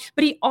we're on,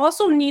 but he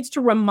also needs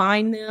to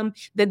remind them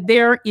that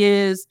there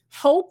is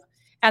hope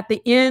at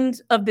the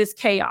end of this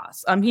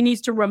chaos. He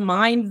needs to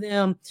remind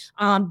them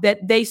that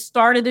they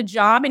started a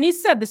job. And he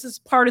said this is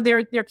part of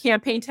their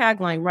campaign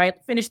tagline, right?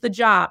 Finish the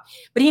job.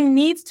 But he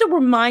needs to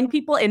remind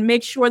people and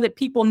make sure that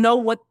people know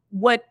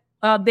what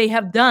they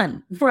have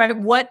done, right?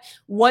 What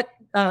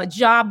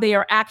job they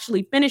are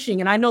actually finishing.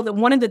 And I know that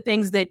one of the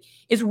things that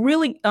is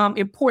really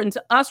important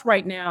to us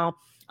right now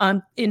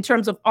in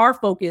terms of our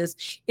focus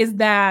is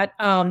that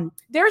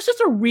there's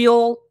just a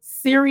real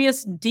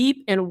serious,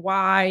 deep and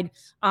wide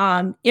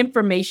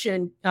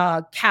information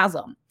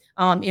chasm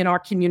in our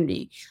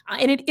community.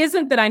 And it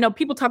isn't that I know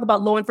people talk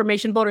about low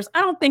information voters.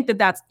 I don't think that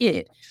that's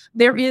it.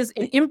 There is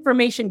an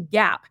information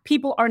gap.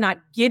 People are not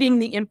getting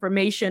the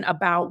information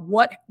about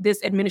what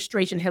this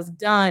administration has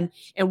done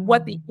and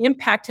what the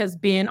impact has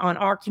been on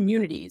our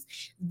communities.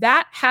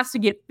 That has to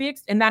get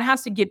fixed, and that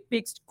has to get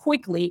fixed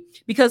quickly,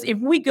 because if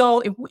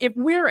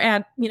we're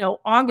at,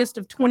 August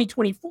of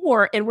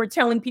 2024 and we're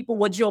telling people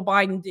what Joe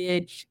Biden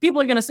did, people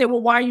are going to say,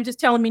 well, why are you just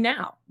telling me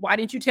now? Why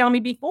didn't you tell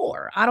me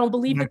before? I don't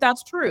believe that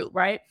that's true,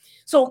 right?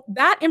 So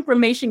that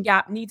information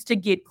gap needs to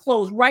get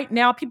closed. Right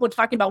now, people are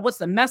talking about what's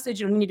the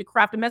message and we need to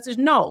craft a message.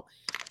 No,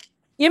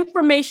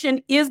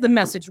 information is the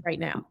message right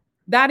now.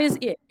 That is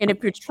it. And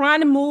if you're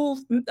trying to move,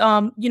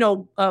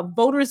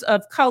 voters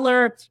of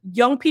color,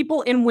 young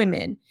people and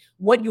women,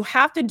 what you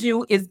have to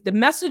do is the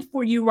message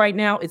for you right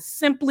now is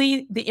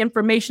simply the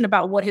information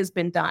about what has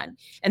been done.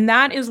 And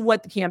that is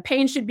what the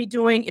campaign should be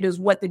doing. It is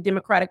what the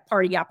Democratic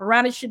Party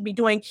apparatus should be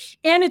doing.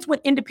 And it's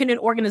what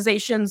independent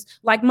organizations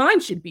like mine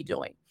should be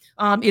doing.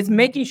 Is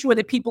making sure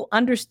that people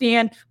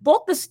understand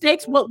both the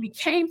stakes, what we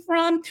came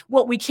from,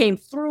 what we came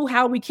through,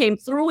 how we came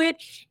through it,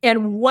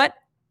 and what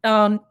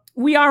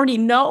we already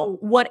know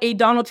what a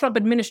Donald Trump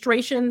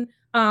administration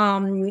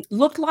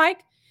looked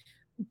like.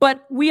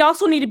 But we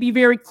also need to be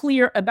very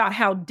clear about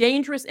how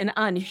dangerous and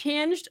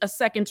unhinged a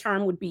second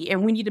term would be.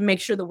 And we need to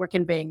make sure that we're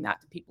conveying that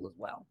to people as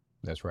well.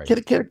 That's right.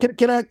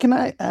 Can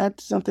I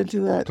add something to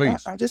that?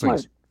 Please. I just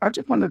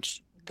want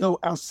to go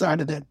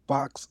outside of that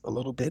box a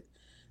little bit,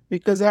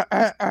 because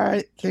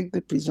I think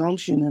the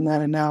presumption in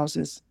that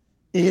analysis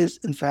is,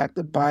 in fact,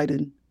 the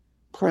Biden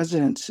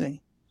presidency.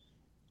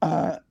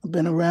 I've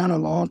been around a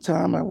long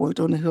time. I worked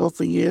on the Hill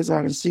for years.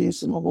 I've seen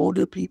some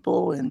older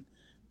people in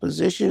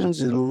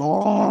positions in a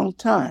long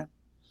time.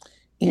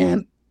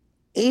 And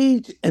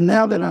age, and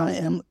now that I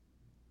am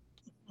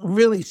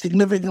really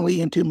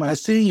significantly into my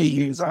senior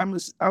years, I'm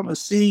a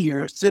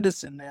senior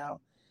citizen now.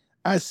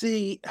 I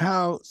see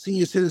how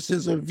senior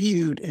citizens are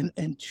viewed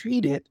and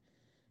treated.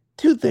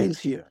 Two things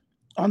here.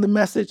 On the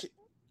message,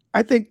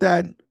 I think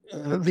that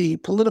the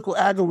political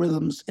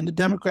algorithms in the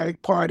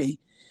Democratic Party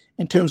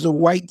in terms of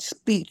white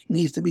speak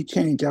needs to be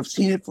changed. I've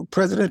seen it for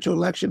presidential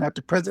election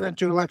after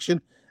presidential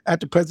election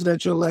after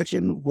presidential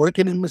election.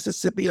 Working in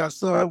Mississippi, I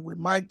saw it with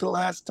Mike the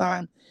last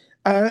time.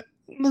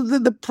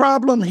 The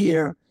problem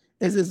here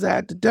is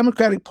that the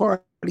Democratic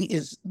Party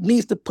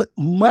needs to put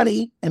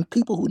money and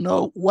people who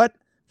know what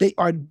they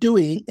are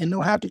doing and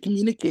know how to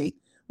communicate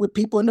with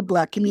people in the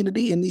Black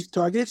community in these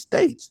targeted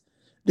states.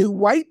 The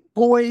white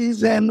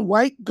boys and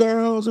white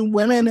girls and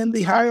women in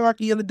the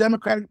hierarchy of the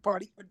Democratic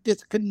Party are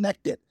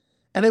disconnected.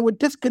 And they were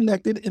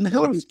disconnected in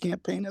Hillary's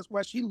campaign. That's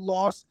why she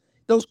lost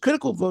those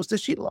critical votes that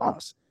she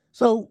lost.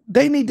 So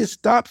they need to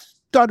stop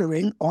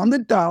stuttering on the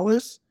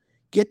dollars,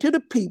 get to the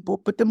people,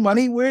 put the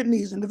money where it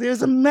needs. And if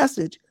there's a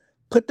message,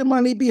 put the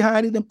money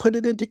behind it and put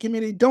it into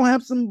community. Don't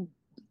have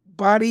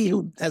somebody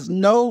who has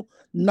no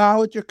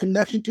knowledge or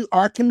connection to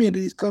our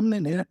communities coming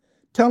in here,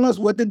 telling us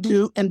what to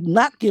do and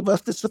not give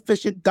us the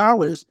sufficient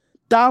dollars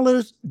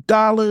that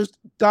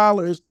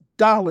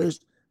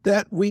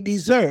we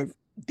deserve.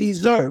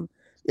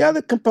 The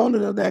other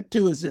component of that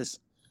too is this,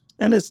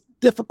 and it's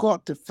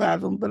difficult to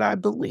fathom, but I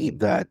believe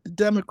that the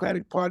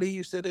Democratic Party,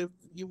 you said if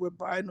you were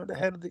Biden or the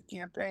head of the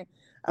campaign,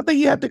 I think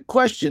you have to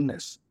question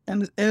this.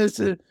 And it's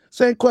the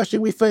same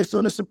question we faced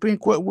on the Supreme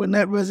Court when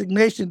that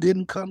resignation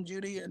didn't come,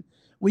 Judy, and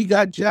we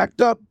got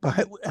jacked up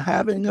by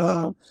having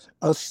a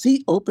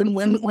seat open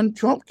when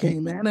Trump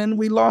came in, and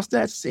we lost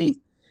that seat.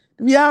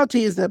 The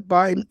reality is that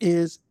Biden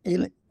is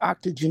an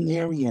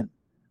octogenarian.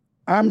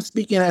 I'm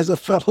speaking as a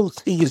fellow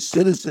senior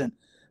citizen,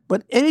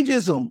 but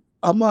ageism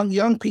among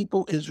young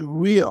people is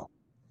real.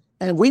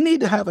 And we need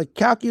to have a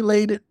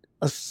calculated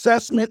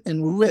assessment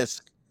and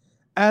risk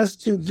as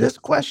to this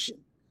question,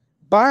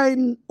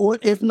 Biden, or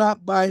if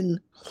not Biden,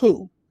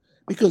 who?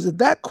 Because if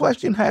that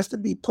question has to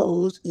be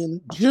posed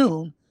in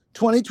June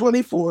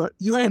 2024,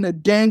 you're in a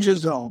danger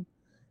zone.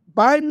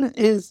 Biden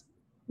is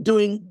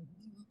doing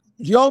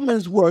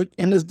yeoman's work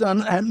and has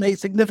made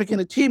significant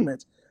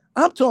achievements.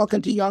 I'm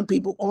talking to young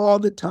people all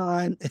the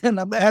time, and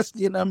I'm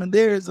asking them, and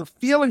there is a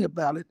feeling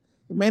about it.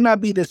 It may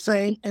not be the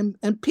same,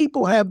 and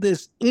people have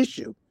this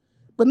issue.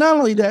 But not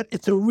only that,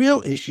 it's a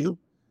real issue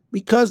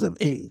because of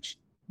age.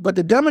 But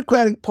the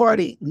Democratic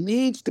Party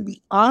needs to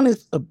be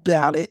honest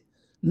about it,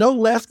 no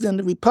less than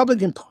the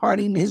Republican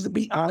Party needs to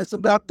be honest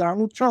about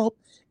Donald Trump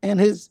and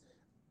his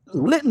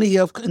litany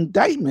of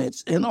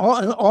indictments and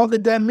all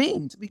that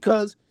means.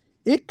 Because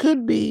it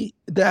could be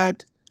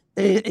that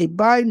a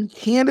Biden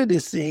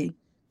candidacy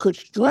could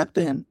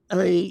strengthen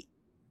a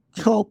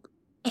Trump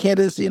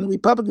candidacy in the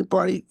Republican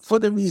Party for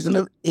the reason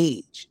of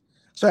age.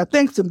 So I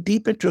think some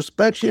deep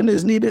introspection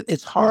is needed.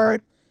 It's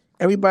hard.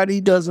 Everybody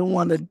doesn't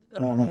want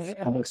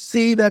to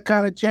see that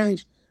kind of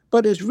change,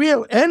 but it's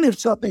real. And if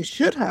something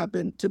should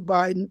happen to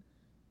Biden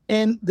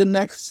in the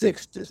next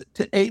 6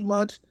 to 8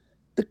 months,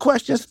 the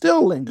question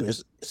still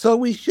lingers. So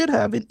we should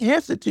have an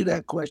answer to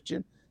that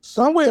question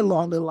somewhere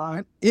along the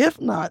line.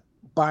 If not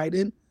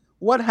Biden,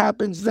 what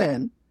happens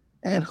then?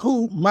 And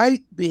who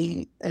might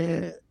be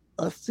a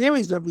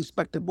series of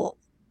respectable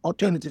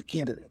alternative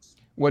candidates?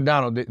 Well,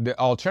 Donald, the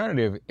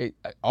alternative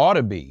ought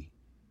to be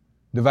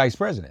the vice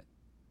president.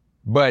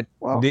 But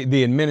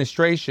the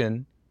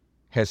administration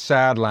has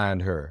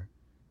sidelined her,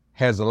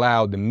 has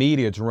allowed the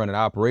media to run an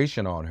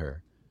operation on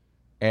her.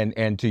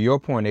 And to your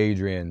point,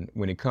 Adrian,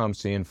 when it comes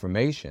to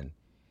information,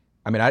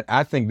 I mean,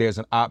 I think there's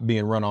an op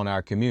being run on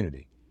our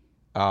community.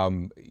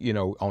 On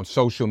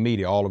social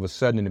media, all of a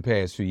sudden in the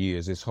past few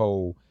years, this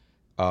whole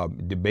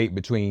debate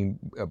between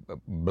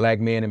black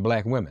men and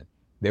black women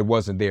that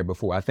wasn't there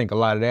before. I think a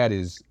lot of that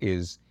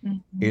is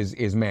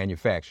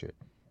manufactured.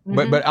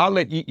 Mm-hmm. But I'll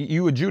let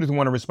you or Judith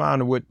want to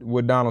respond to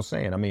what Donald's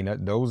saying. I mean,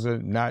 those are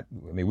not.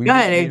 I mean, go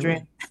ahead,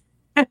 Adrian.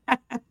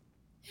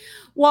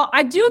 Well,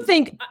 I do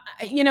think,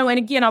 and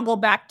again, I'll go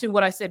back to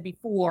what I said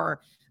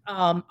before.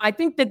 I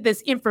think that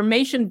this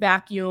information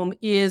vacuum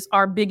is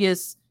our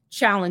biggest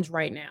challenge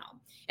right now.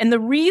 And the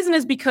reason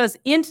is because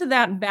into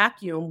that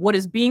vacuum, what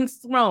is being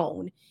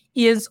thrown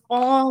is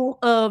all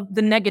of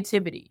the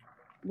negativity,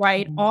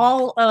 right? Mm-hmm.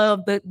 All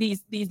of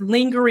these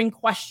lingering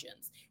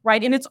questions,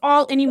 right? And it's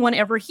all anyone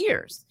ever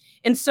hears.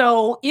 And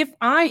so if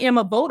I am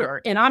a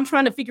voter and I'm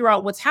trying to figure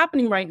out what's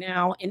happening right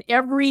now in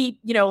every,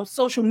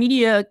 social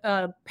media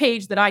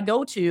page that I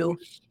go to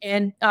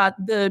and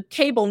the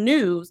cable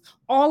news,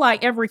 all I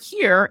ever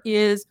hear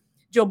is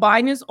Joe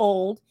Biden is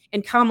old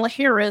and Kamala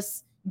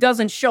Harris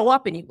doesn't show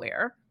up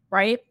anywhere,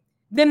 right?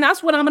 Then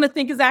that's what I'm going to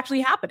think is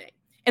actually happening.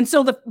 And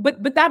so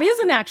but that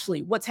isn't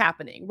actually what's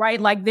happening,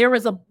 right? Like there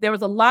was a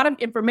lot of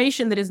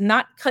information that is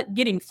not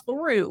getting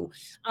through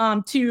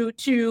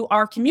to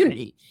our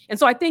community. And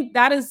so I think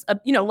that is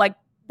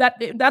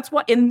that's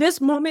what in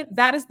this moment,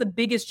 that is the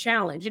biggest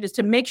challenge. It is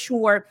to make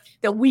sure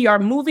that we are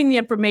moving the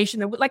information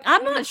that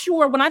I'm not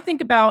sure when I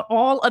think about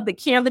all of the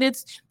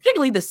candidates,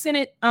 particularly the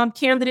Senate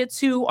candidates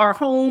who are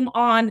home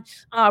on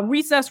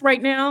recess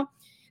right now,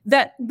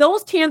 that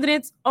those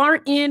candidates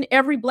aren't in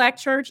every black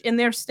church in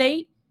their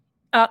state.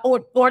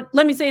 Or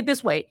let me say it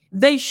this way.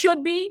 They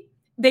should be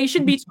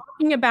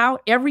talking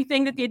about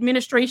everything that the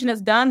administration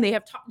has done. They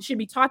should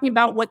be talking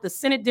about what the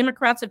Senate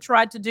Democrats have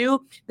tried to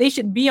do. They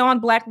should be on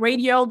black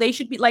radio. They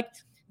should be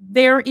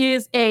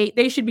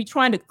they should be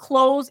trying to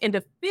close and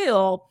to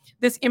fill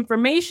this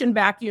information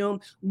vacuum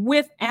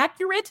with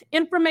accurate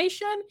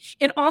information.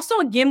 And also,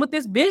 again, with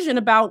this vision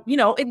about,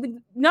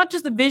 not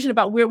just the vision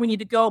about where we need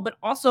to go, but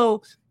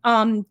also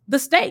the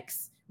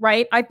stakes.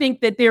 Right. I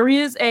think that there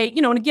is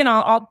and again,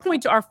 I'll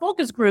point to our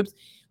focus groups.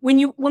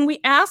 When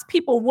we ask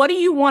people, what do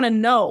you want to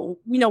know?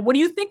 What do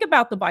you think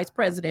about the vice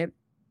president?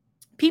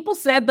 People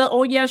said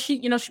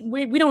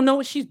we don't know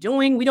what she's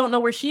doing. We don't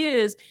know where she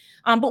is.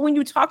 But when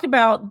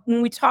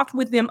we talked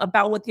with them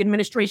about what the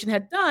administration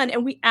had done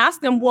and we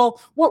asked them,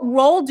 well, what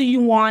role do you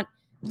want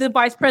the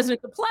vice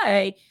president to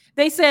play?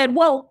 They said,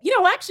 well,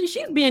 actually,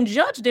 she's being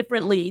judged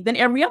differently than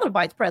every other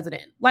vice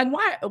president. Like,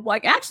 why?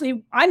 Like,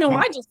 actually, I know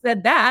I just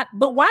said that,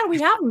 but why are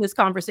we having this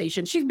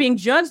conversation? She's being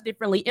judged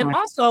differently. And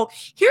also,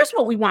 here's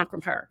what we want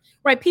from her,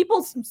 right?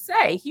 People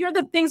say, here are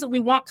the things that we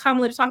want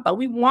Kamala to talk about.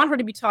 We want her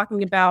to be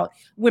talking about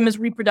women's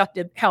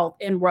reproductive health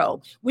in Roe.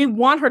 We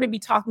want her to be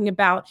talking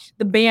about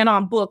the ban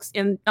on books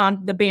and on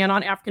the ban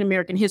on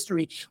African-American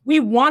history. We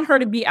want her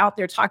to be out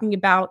there talking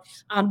about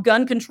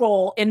gun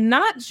control and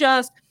not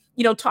just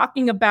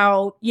talking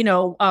about,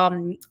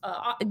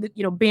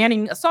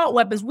 banning assault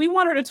weapons. We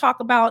want her to talk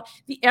about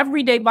the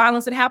everyday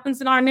violence that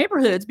happens in our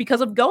neighborhoods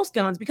because of ghost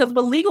guns, because of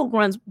illegal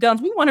guns.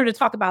 We want her to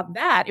talk about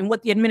that and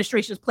what the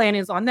administration's plan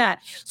is on that.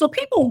 So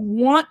people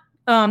want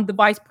the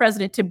vice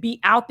president to be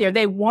out there.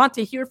 They want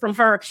to hear from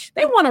her.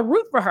 They want to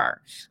root for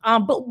her.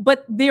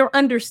 But their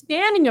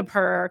understanding of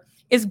her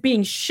is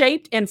being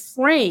shaped and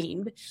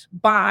framed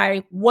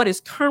by what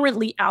is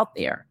currently out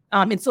there.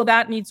 And so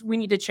we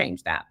need to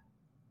change that.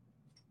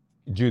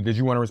 Jude, did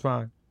you want to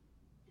respond?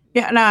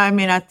 Yeah, no, I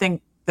mean, I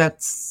think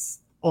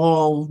that's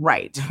all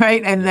right?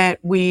 And that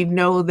we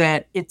know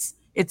that it's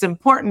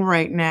important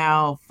right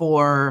now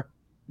for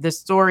the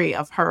story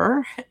of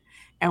her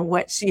and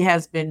what she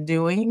has been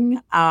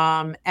doing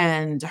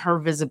and her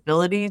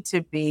visibility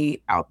to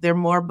be out there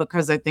more,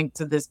 because I think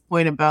to this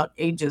point about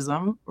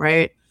ageism,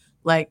 right?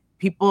 Like,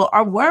 people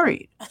are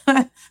worried.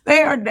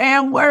 They are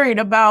damn worried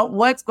about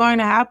what's going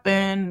to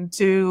happen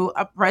to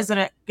a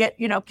president.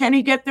 Can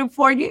he get through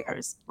 4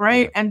 years,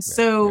 right?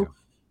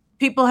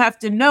 People have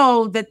to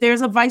know that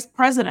there's a vice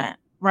president,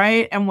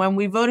 right? And when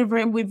we voted for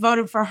him, we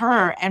voted for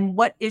her. And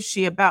what is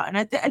she about? And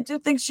I do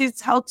think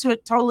she's held to a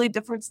totally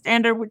different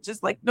standard, which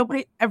is like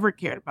nobody ever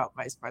cared about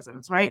vice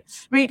presidents, right?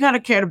 I mean, you kind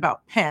of cared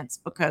about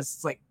Pence because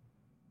it's like,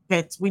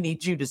 Pence, we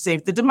need you to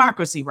save the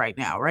democracy right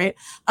now, right?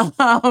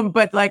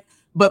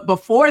 But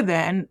before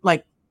then,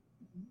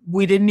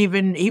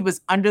 he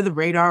was under the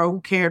radar.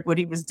 Who cared what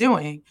he was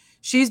doing?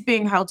 She's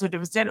being held to a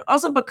different standard.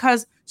 Also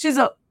because she's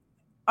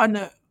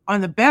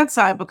on the bad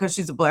side because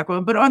she's a Black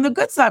woman, but on the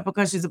good side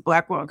because she's a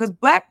Black woman. Because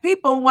Black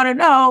people want to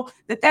know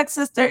that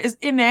sister is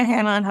in there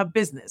handling her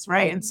business,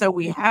 right? And so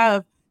we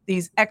have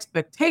these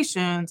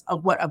expectations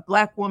of what a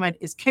Black woman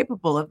is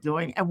capable of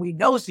doing, and we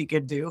know she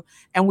can do,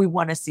 and we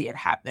want to see it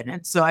happen.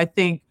 And so I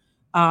think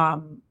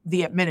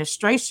the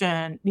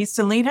administration needs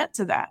to lean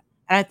into that.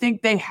 And I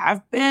think they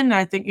have been.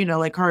 I think,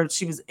 like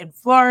she was in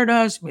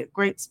Florida. She made a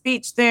great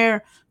speech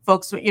there.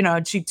 Folks,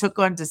 and she took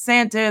on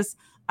DeSantis.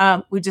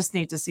 We just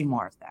need to see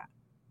more of that.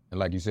 And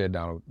like you said,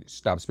 Donald,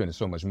 stop spending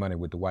so much money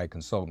with the white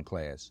consultant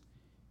class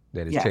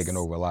that is taking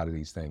over a lot of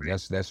these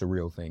things. That's a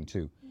real thing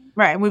too.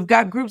 Right. And we've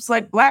got groups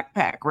like Black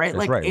PAC, right? That's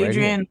like right,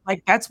 Adrian,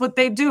 that's what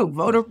they do.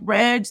 Voter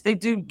reg, they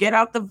do get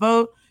out the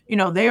vote.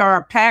 They are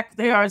a PAC,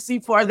 they are a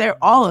C4,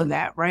 they're all of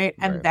that, right?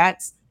 And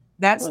that's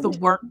the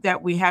work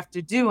that we have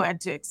to do, and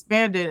to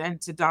expand it,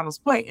 and to Donald's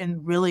point,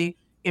 in really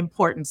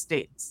important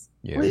states.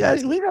 Yeah. We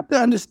have to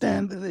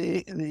understand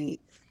the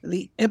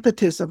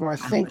impetus of our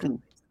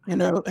thinking,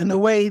 and the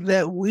way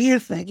that we're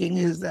thinking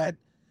is that,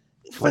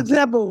 for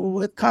example,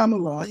 with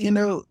Kamala,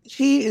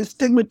 she is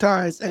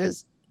stigmatized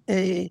as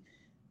a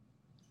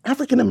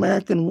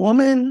African-American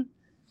woman,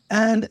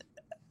 and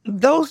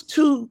those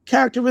two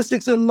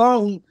characteristics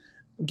alone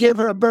give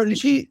her a burden.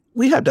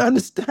 We have to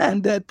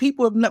understand that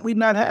we've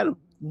not had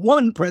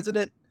one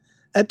president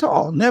at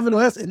all.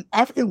 Nevertheless, an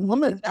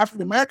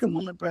African-American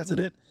woman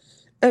president.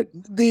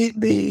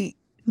 The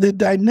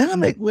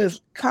dynamic with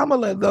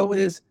Kamala, though,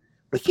 is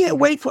we can't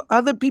wait for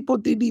other people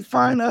to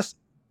define us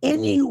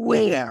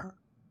anywhere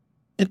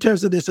in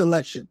terms of this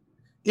election.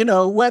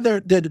 Whether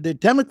the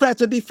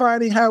Democrats are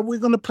defining how we're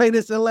going to play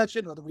this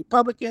election, or the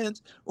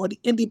Republicans, or the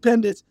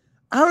independents,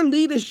 our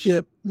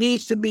leadership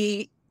needs to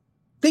be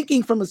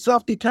thinking from a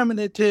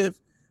self-determinative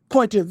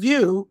point of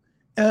view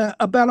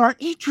about our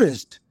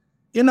interest,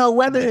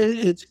 whether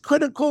it's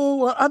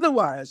critical or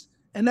otherwise.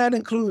 And that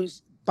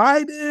includes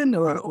Biden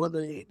or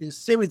the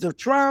series of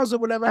trials or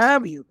whatever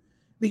have you,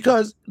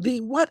 because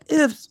the what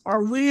ifs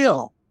are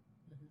real.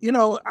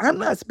 I'm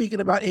not speaking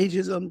about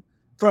ageism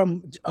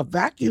from a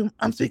vacuum.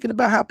 I'm speaking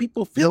about how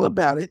people feel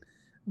about it.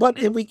 But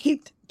if we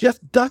keep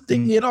just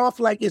dusting it off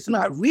like it's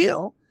not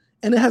real,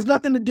 and it has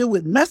nothing to do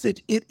with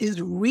message, it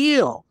is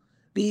real.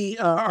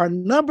 Our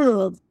number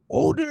of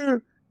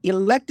older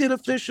elected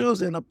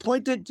officials and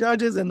appointed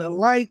judges and the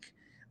like,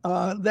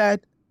 that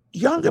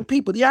younger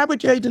people, the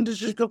average age in the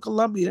District of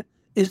Columbia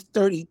is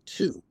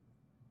 32.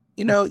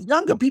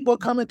 Younger people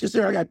come into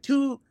say, I got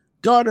two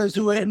daughters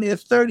who are in their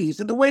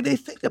 30s, and the way they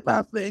think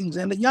about things,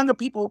 and the younger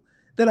people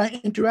that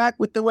I interact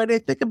with, the way they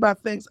think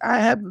about things. I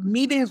have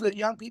meetings with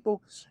young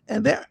people,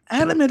 and they're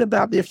adamant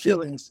about their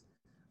feelings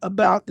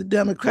about the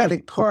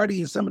Democratic Party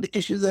and some of the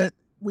issues that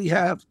we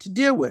have to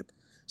deal with.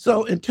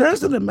 So in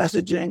terms of the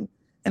messaging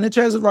and in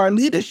terms of our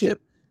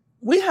leadership,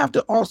 we have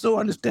to also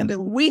understand that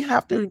we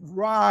have to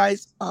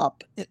rise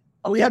up.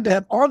 We have to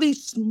have all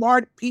these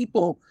smart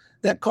people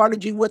that Carter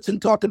G. Woodson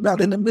talked about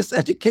in the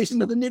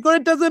miseducation of the Negro.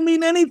 It doesn't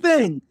mean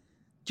anything.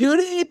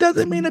 Judy, it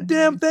doesn't mean a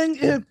damn thing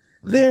if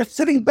they're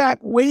sitting back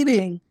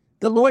waiting,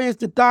 the lawyers,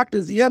 the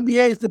doctors, the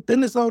MBAs, the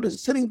business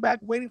owners, sitting back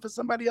waiting for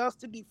somebody else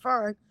to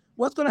define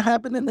what's going to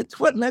happen in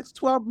the next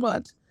 12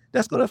 months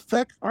that's going to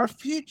affect our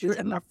future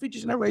and our future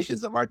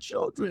generations of our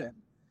children.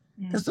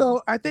 Mm-hmm. And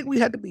so I think we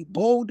had to be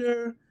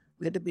bolder,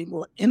 we had to be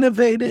more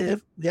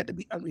innovative, we had to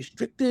be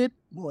unrestricted,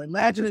 more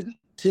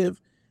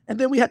imaginative, and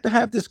then we had to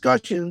have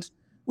discussions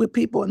with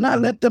people and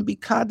not let them be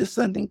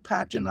condescending,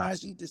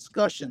 patronizing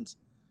discussions,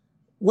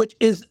 which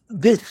is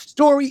the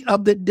story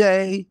of the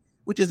day,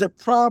 which is a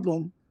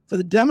problem for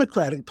the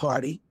Democratic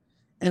Party,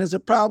 and is a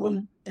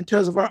problem in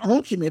terms of our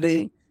own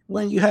community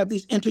when you have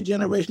these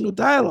intergenerational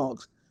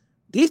dialogues.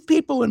 These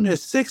people in their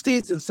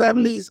 60s and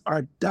 70s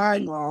are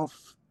dying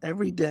off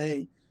every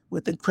day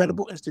with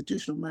incredible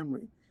institutional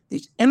memory.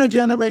 These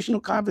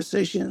intergenerational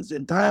conversations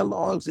and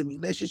dialogues and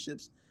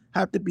relationships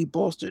have to be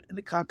bolstered in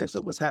the context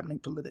of what's happening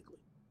politically.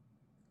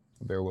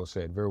 Very well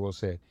said, very well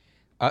said.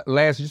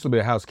 Last, just a bit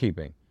of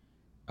housekeeping.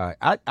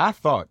 I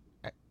thought,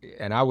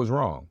 and I was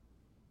wrong,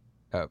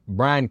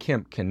 Brian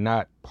Kemp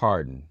cannot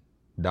pardon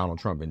Donald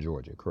Trump in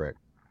Georgia, correct?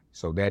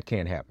 So that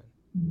can't happen.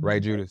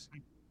 Right, Judith?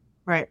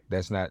 Right.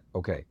 That's not,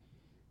 okay.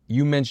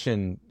 You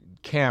mentioned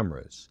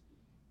cameras.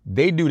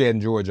 They do that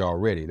in Georgia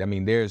already. I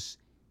mean,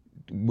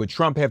 would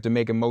Trump have to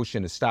make a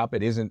motion to stop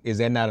it? Is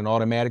that not an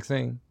automatic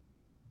thing?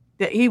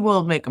 He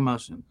will make a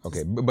motion.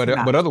 Okay,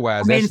 but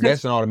otherwise,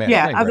 that's an automatic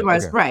thing. Yeah,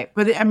 otherwise, right.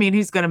 But I mean,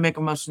 he's going to make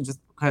a motion just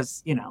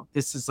because,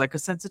 this is like a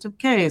sensitive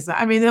case.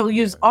 I mean, they'll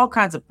use all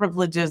kinds of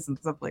privileges and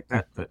stuff like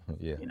that, but,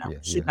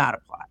 should not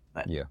apply.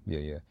 But. Yeah.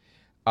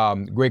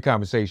 Great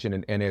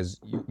conversation. And as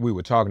we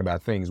were talking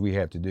about things we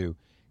have to do,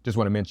 just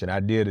want to mention,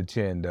 I did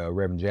attend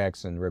Reverend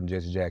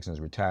Jesse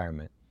Jackson's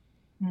retirement.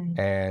 Mm-hmm.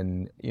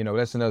 And,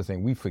 that's another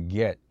thing. We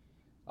forget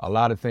a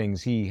lot of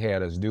things he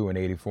had us do in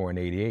 84 and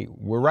 88.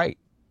 We're right.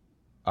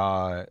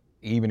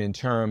 Even in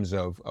terms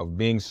of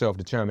being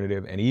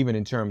self-determinative, and even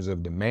in terms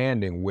of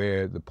demanding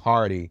where the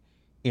party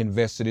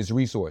invested its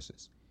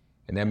resources.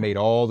 And that made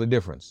all the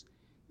difference.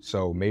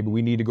 So maybe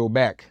we need to go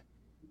back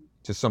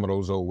to some of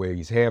those old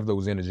ways, have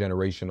those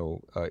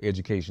intergenerational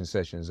education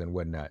sessions and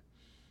whatnot.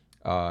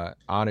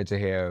 Honored to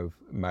have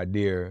my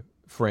dear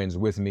friends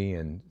with me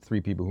and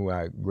 3 people who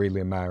I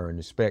greatly admire and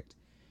respect.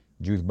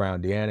 Judith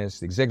Brown Deannis,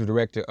 the Executive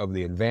Director of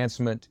the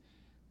Advancement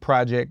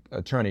Project,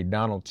 Attorney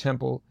Donald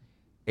Temple,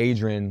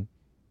 Adrian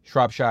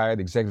Shropshire,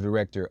 the Executive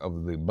Director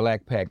of the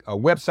Black Pack. A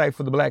website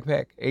for the Black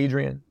Pack,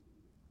 Adrian?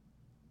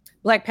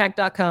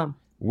 Blackpack.com.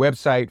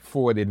 Website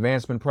for the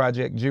Advancement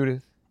Project,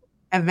 Judith?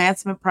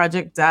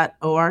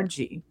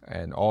 Advancementproject.org.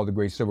 And all the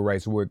great civil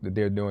rights work that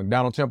they're doing.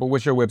 Donald Temple,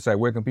 what's your website?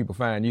 Where can people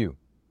find you?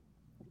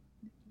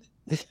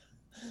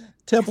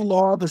 Temple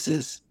Law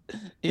Offices,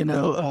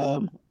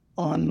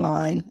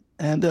 online.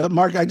 And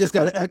Mark, I just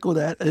got to echo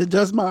that. It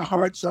does my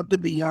heart something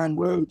beyond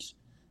words.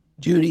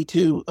 Judy,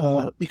 too,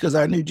 because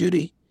I knew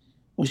Judy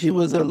when she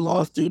was a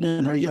law student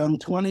in her young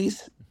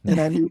 20s. And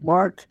I knew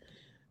Mark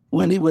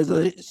when he was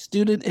a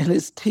student in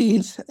his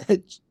teens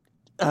at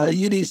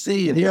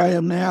UDC. And here I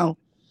am now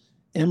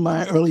in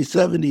my early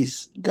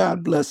 70s.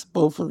 God bless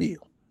both of you.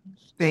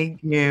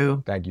 Thank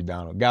you. Thank you,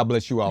 Donald. God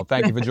bless you all.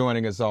 Thank you for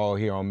joining us all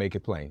here on Make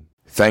It Plain.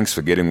 Thanks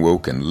for getting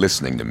woke and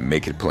listening to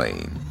Make It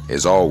Plain.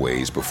 As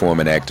always,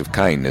 perform an act of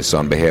kindness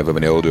on behalf of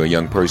an elder or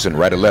young person.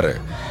 Write a letter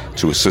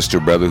to a sister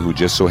or brother who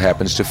just so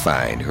happens to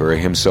find her or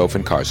himself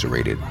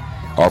incarcerated.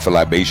 Offer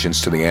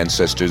libations to the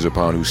ancestors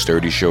upon whose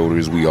sturdy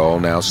shoulders we all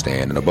now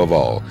stand. And above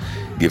all,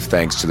 give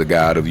thanks to the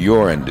God of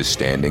your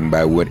understanding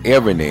by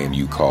whatever name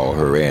you call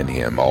her and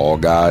him. All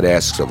God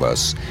asks of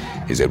us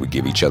is that we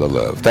give each other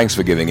love. Thanks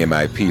for giving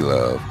MIP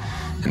love.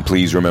 And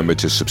please remember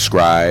to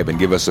subscribe and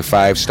give us a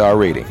 5-star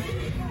rating.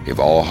 If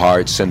all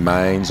hearts and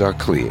minds are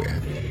clear,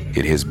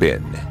 it has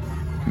been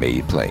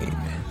made plain.